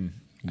thinking,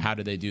 how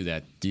do they do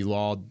that?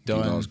 D-Law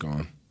done? D-Law's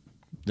gone.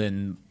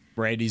 Then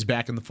Brady's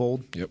back in the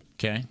fold? Yep.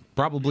 Okay.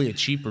 Probably a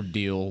cheaper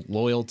deal,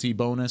 loyalty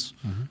bonus,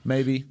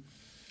 maybe.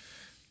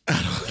 I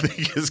don't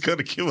think it's going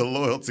to give a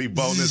loyalty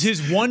bonus. This is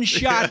his one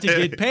shot to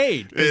get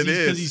paid.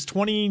 Because he's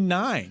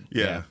 29.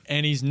 Yeah.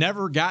 And he's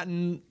never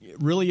gotten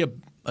really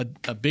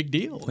a big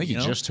deal. I think he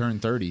just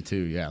turned 30, too.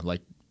 Yeah.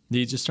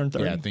 He just turned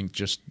 30? Yeah, I think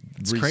just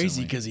It's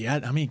crazy because he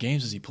had – how many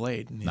games has he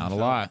played? Not a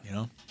lot.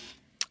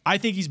 I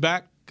think he's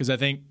back because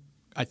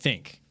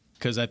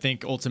I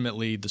think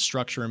ultimately the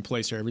structure in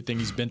place here, everything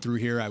he's been through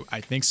here,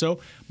 I think so.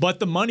 But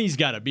the money's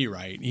got to be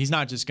right. He's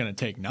not just going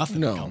to take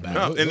nothing to come back.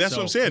 No, and that's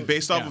what I'm saying.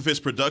 Based off of his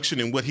production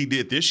and what he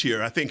did this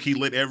year, I think he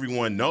let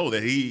everyone know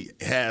that he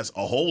has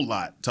a whole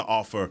lot to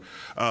offer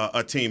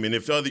a team. And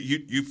if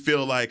you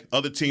feel like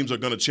other teams are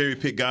going to cherry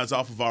pick guys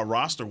off of our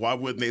roster, why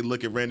wouldn't they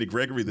look at Randy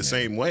Gregory the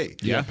same way?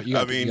 Yeah, but you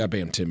got to pay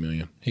him $10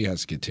 million. He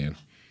has to get 10.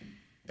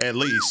 At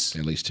least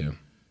 10.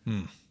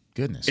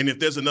 Goodness. And if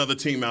there's another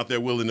team out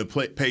there willing to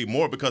pay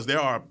more, because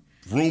there are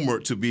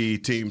rumored to be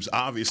teams,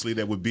 obviously,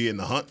 that would be in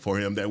the hunt for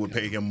him that would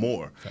pay him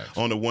more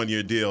on a 1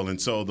 year deal.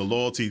 And so the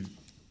loyalty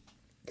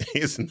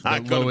is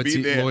not going to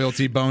be there.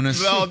 Loyalty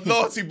bonus? No,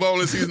 loyalty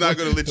bonus, he's not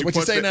going to let you What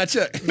you say now,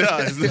 Chuck? No,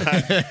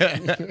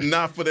 it's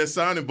not for that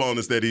signing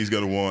bonus that he's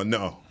going to want,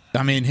 no.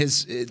 I mean,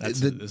 this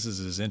is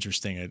as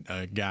interesting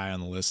a guy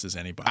on the list as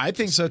anybody. I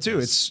think so, too.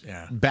 It's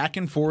back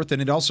and forth,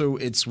 and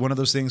it's one of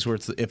those things where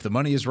if the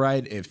money is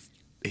right, if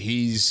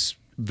he's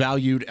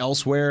valued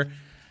elsewhere,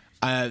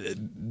 I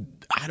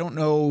don't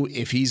know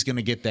if he's going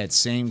to get that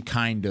same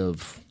kind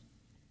of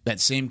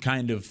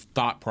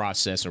thought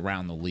process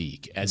around the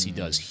league as he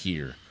does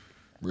here.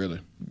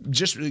 Really?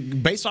 Just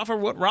based off of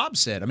what Rob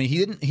said. I mean,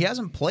 he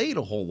hasn't played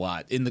a whole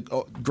lot in the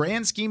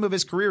grand scheme of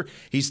his career.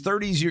 He's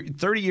 30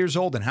 years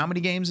old, and how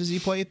many games has he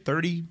played?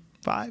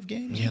 35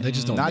 games? Yeah, they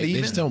just don't. They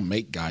just don't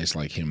make guys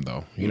like him,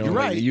 though. You're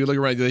right. You look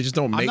around. They just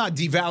don't. I'm not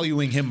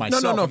devaluing him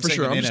myself. No, for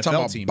sure. I'm just talking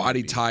about team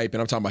body type,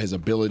 and I'm talking about his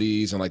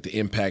abilities and like the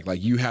impact.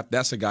 Like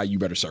that's a guy you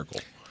better circle.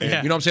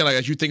 Yeah. You know what I'm saying? Like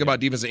as you think about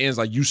defensive ends,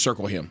 like you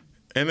circle him.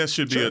 And that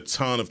should be a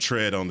ton of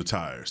tread on the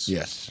tires.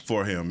 Yes.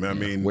 For him. I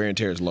mean, wear and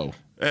tear is low.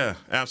 Yeah,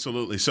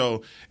 absolutely.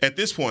 So at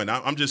this point,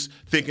 I'm just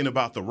thinking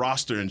about the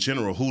roster in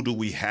general. Who do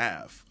we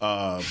have?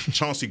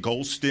 Chauncey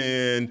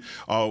Golston,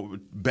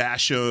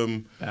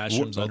 Basham.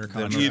 Basham's under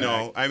contract. You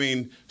know, I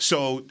mean,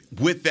 so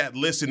with that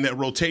list and that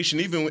rotation,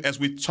 even as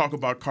we talk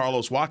about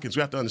Carlos Watkins,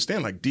 we have to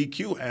understand, like,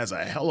 DQ has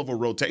a hell of a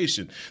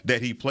rotation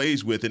that he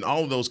plays with, and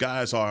all of those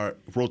guys are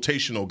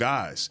rotational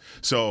guys.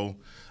 So,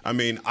 I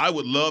mean, I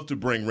would love to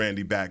bring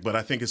Randy back, but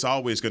I think it's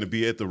always going to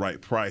be at the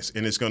right price,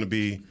 and it's going to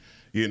be,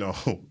 you know,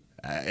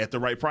 at the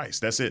right price.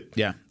 That's it.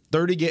 Yeah.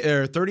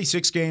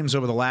 36 games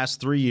over the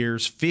last 3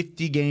 years,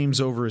 50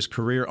 games over his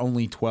career,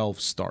 only 12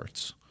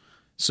 starts.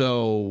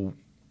 So,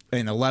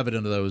 and 11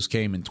 of those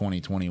came in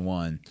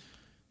 2021.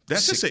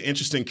 That's just an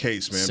interesting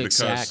case, man. 6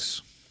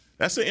 sacks.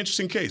 That's an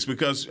interesting case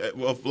because,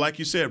 well, like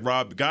you said,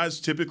 Rob, guys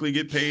typically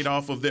get paid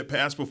off of their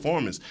past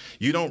performance.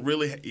 You don't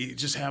really you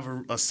just have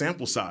a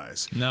sample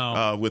size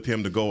with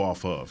him to go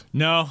off of.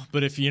 No,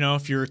 but if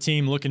you're a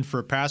team looking for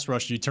a pass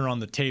rush, you turn on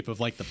the tape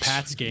of like the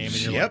Pats game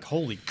and you're like,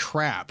 holy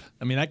crap.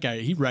 I mean, that guy,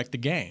 he wrecked the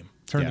game.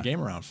 Turned the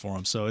game around for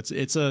him. So it's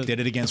a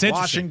did it against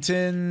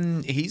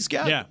Washington. He's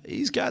got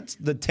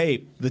the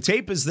tape. The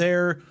tape is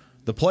there.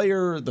 The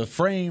player, the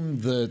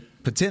frame, the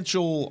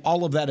potential,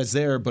 all of that is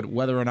there, but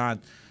whether or not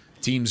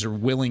teams are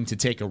willing to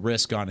take a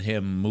risk on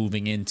him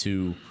moving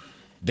into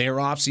their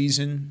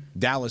offseason,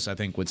 Dallas, I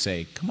think, would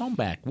say, come on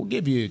back. We'll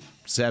give you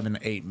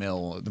 $7-8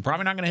 million. They're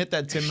probably not going to hit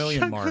that $10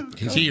 million mark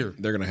here.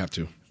 They're going to have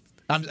to.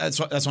 That's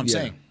what I'm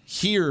saying.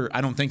 Here,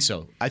 I don't think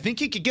so. I think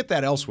he could get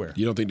that elsewhere.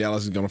 You don't think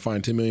Dallas is going to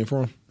find $10 million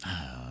for him?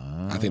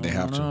 I think they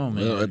have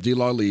to. If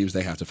D-Law leaves,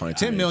 they have to find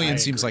 $10 million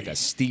seems like a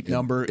steep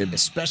number,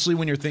 especially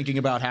when you're thinking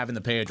about having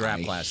to pay a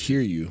draft class. I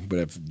hear you, but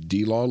if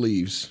D-Law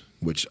leaves,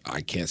 which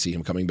I can't see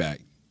him coming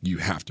back, you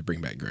have to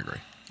bring back Gregory.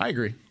 I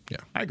agree. Yeah.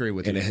 I agree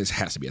with you. And it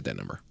has to be at that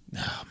number.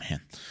 Oh,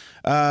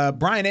 man.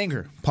 Brian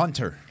Anger,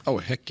 punter. Oh,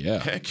 heck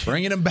yeah.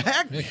 Bringing him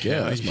back? Heck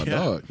yeah. That's my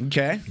dog.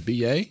 Okay.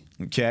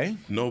 BA? Okay.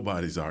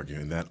 Nobody's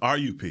arguing that.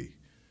 RUP?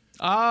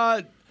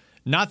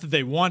 Not that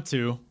they want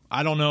to.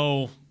 I don't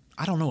know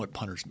what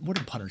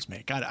do punters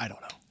make? I don't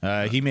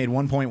know. He made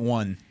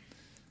 1.1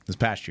 this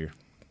past year.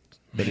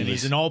 But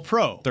he's an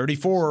all-pro.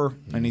 34,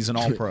 and he's an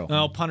all-pro.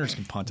 Well, punters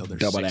can punt till they're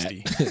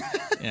 60.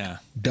 Yeah.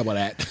 Double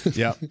that.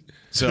 Yep.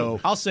 So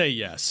I'll say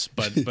yes,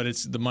 but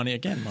it's the money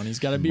again. Money's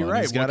got to be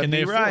right. What can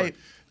they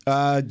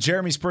afford?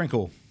 Jeremy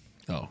Sprinkle.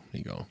 Oh,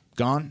 he go.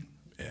 Gone?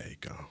 Yeah, he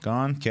gone.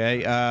 Gone.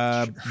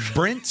 Okay.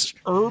 Brent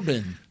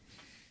Urban.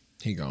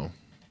 He gone.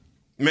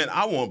 Man,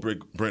 I want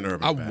Brent Urban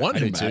back. I want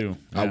him back. Too.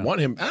 Yeah. I want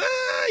him.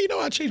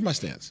 I changed my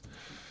stance.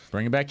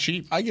 Bring him back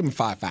cheap. I give him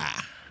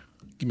 5.5.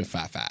 Give me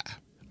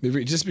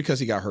 5.5. Just because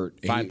he got hurt.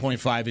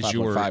 5.5 is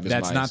your.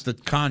 That's not the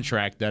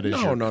contract. That is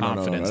your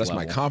confidence That's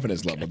level. my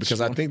confidence level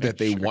because I think that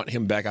they want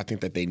him back. I think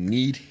that they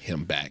need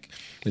him back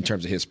in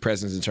terms of his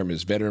presence, in terms of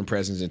his veteran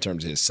presence, in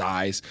terms of his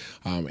size,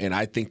 and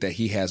I think that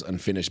he has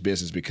unfinished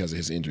business because of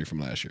his injury from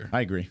last year.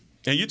 I agree.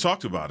 And you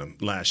talked about him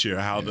last year,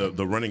 how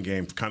the running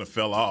game kind of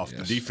fell off.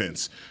 Yes. The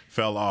defense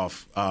fell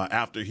off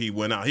after he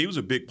went out. He was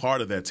a big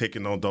part of that,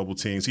 taking on double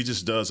teams. He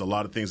just does a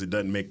lot of things that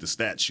doesn't make the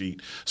stat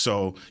sheet.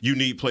 So you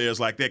need players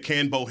like that.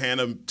 Can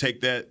Bohanna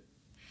take that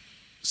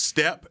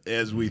step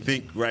as we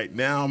think right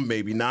now?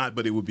 Maybe not,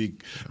 but it would be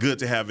good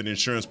to have an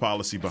insurance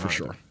policy behind For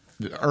sure. him.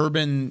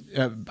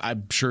 Urban,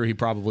 I'm sure he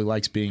probably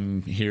likes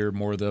being here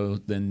more though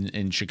than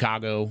in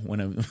Chicago.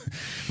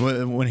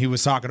 When he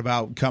was talking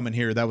about coming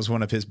here, that was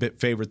one of his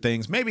favorite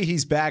things. Maybe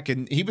he's back,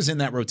 and he was in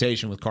that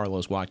rotation with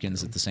Carlos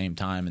Watkins at the same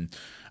time, and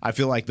I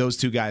feel like those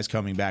two guys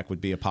coming back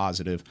would be a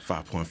positive.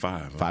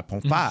 5.5.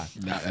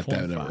 5.5. Not at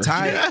that number.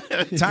 Ty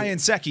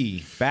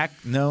Nsekhe back?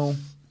 No.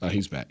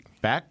 He's back.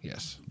 Back?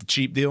 Yes.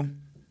 Cheap deal?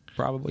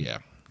 Probably. Yeah.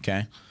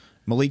 Okay.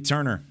 Malik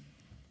Turner.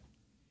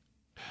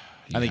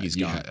 I think he's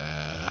gone.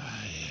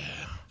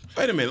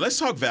 Wait a minute. Let's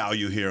talk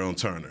value here on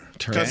Turner.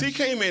 Because he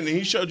came in and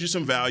he showed you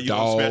some value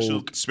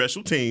on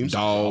special teams.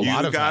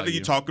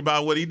 You talked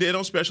about what he did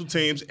on special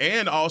teams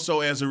and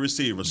also as a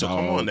receiver. So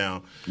come on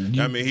now.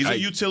 He's a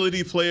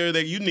utility player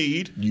that you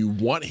need. You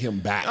want him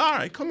back. All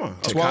right, come on.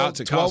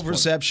 12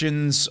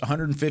 receptions,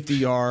 150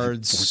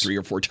 yards. 3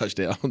 or 4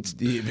 touchdowns.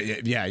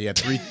 Yeah,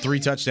 three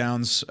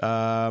touchdowns.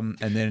 And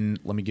then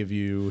let me give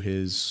you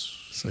his.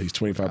 So he's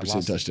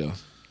 25%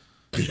 touchdowns.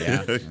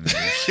 Yeah.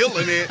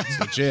 Killing it.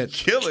 Legit.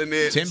 Killing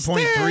it.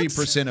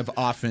 10.3% of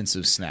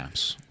offensive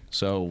snaps.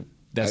 So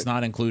that's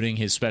not including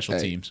his special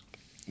teams.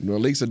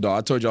 Malik's a dog.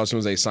 I told y'all as soon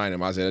as they signed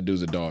him, I said that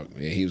dude's a dog.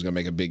 He was going to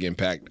make a big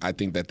impact. I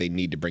think that they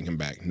need to bring him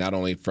back, not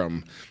only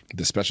from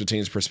the special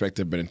teams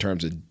perspective, but in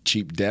terms of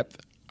cheap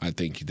depth. I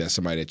think that's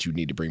somebody that you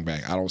need to bring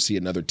back. I don't see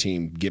another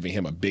team giving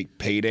him a big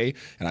payday,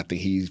 and I think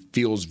he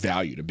feels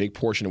valued. A big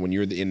portion of when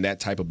you're in that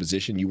type of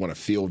position, you want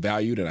to feel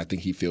valued, and I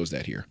think he feels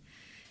that here.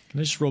 Can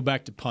I just roll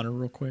back to punter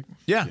real quick?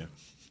 Yeah.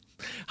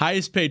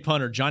 Highest paid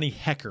punter, Johnny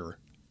Hekker.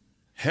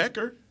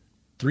 Hekker?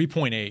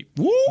 3.8.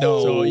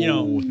 No. So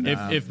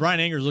if Bryan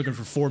Anger's looking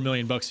for $4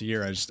 million a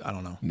year, I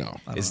don't know. No,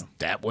 is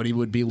that what he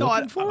would be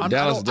looking for? I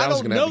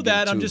don't know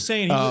that. I'm just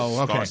saying.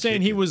 I'm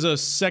saying he was a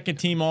second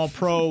team All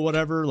Pro,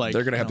 whatever. Like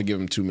they're going to have to give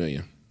him $2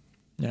 million.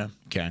 Yeah.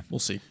 Okay. We'll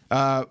see.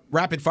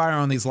 Rapid fire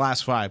on these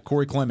last 5.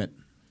 Corey Clement.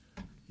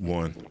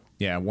 1.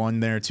 Yeah, 1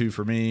 there, 2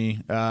 for me.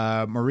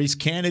 Maurice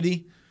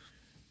Kennedy.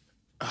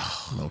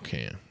 Low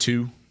can.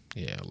 2.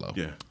 Yeah, low.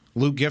 Yeah.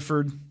 Luke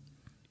Gifford.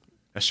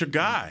 That's your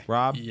guy.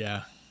 Rob.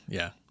 Yeah.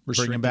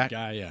 Bring him back.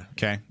 Guy, yeah.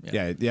 Okay.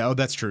 Yeah. Oh,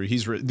 that's true.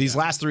 These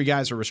last 3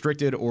 guys are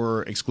restricted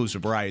or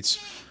exclusive rights.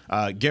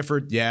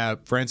 Gifford. Yeah.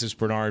 Francis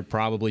Bernard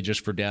probably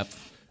just for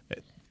depth.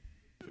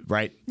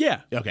 Right.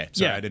 Yeah. Okay.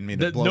 Sorry, I didn't mean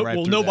to blow right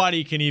through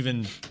nobody can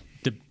even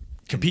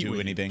compete with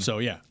anything. So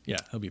yeah,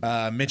 he'll be.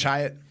 Mitch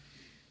Hyatt.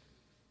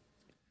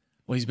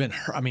 Well, he's been.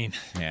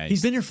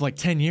 He's been here for like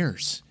 10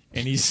 years,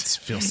 and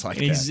feels like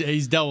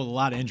he's dealt with a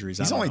lot a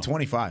He's only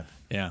 25.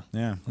 Yeah,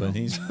 but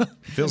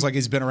feels like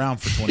he's been around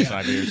for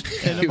 25 years.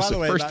 And he was the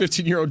first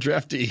 15-year-old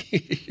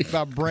draftee.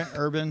 About Brent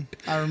Urban,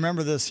 I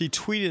remember this. He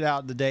tweeted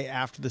out the day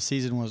after the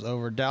season was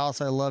over,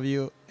 "Dallas, I love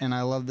you, and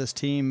I love this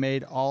team.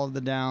 Made all of the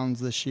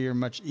downs this year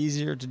much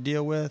easier to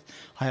deal with.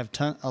 I have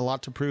a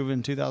lot to prove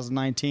in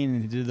 2019."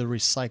 And he did the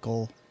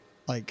recycle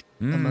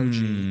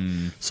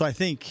emoji. So I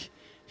think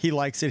he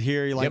likes it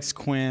here. He likes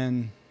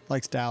Quinn,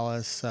 likes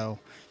Dallas. So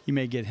you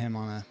may get him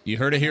on a you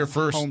heard it here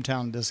first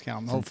hometown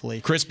discount,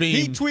 hopefully. Chris Beam.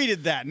 He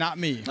tweeted that, not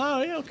me.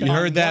 Oh, yeah, okay. You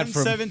heard that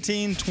from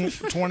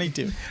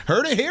 17-22.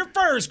 Heard it here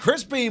first.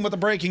 Chris Beam with the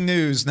breaking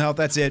news. Now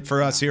that's it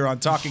for us here on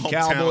Talking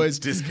Cowboys.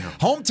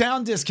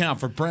 Hometown discount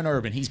for Brent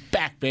Urban. He's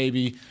back,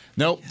 baby.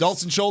 Nope.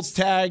 Dalton Schultz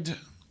tagged.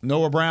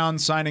 Noah Brown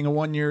signing a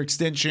 1-year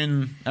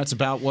extension. That's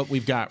about what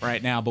we've got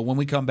right now. But when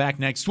we come back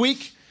next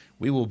week,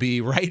 we will be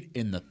right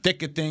in the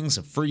thick of things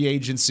of free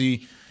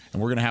agency.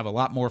 And we're going to have a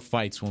lot more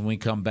fights when we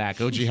come back.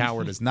 O.J.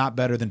 Howard is not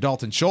better than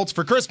Dalton Schultz.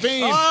 For Chris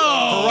Beam, for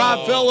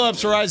Rob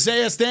Phillips, for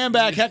Isaiah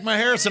Stanback, Heckma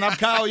Harrison, I'm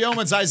Kyle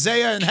Yeomans.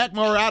 Isaiah and Heckma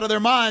are out of their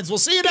minds. We'll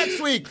see you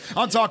next week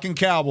on Talking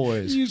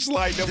Cowboys. This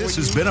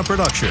has been a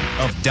production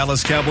of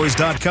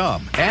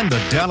DallasCowboys.com and the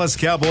Dallas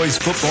Cowboys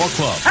Football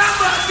Club. How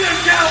about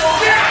this, Cowboys?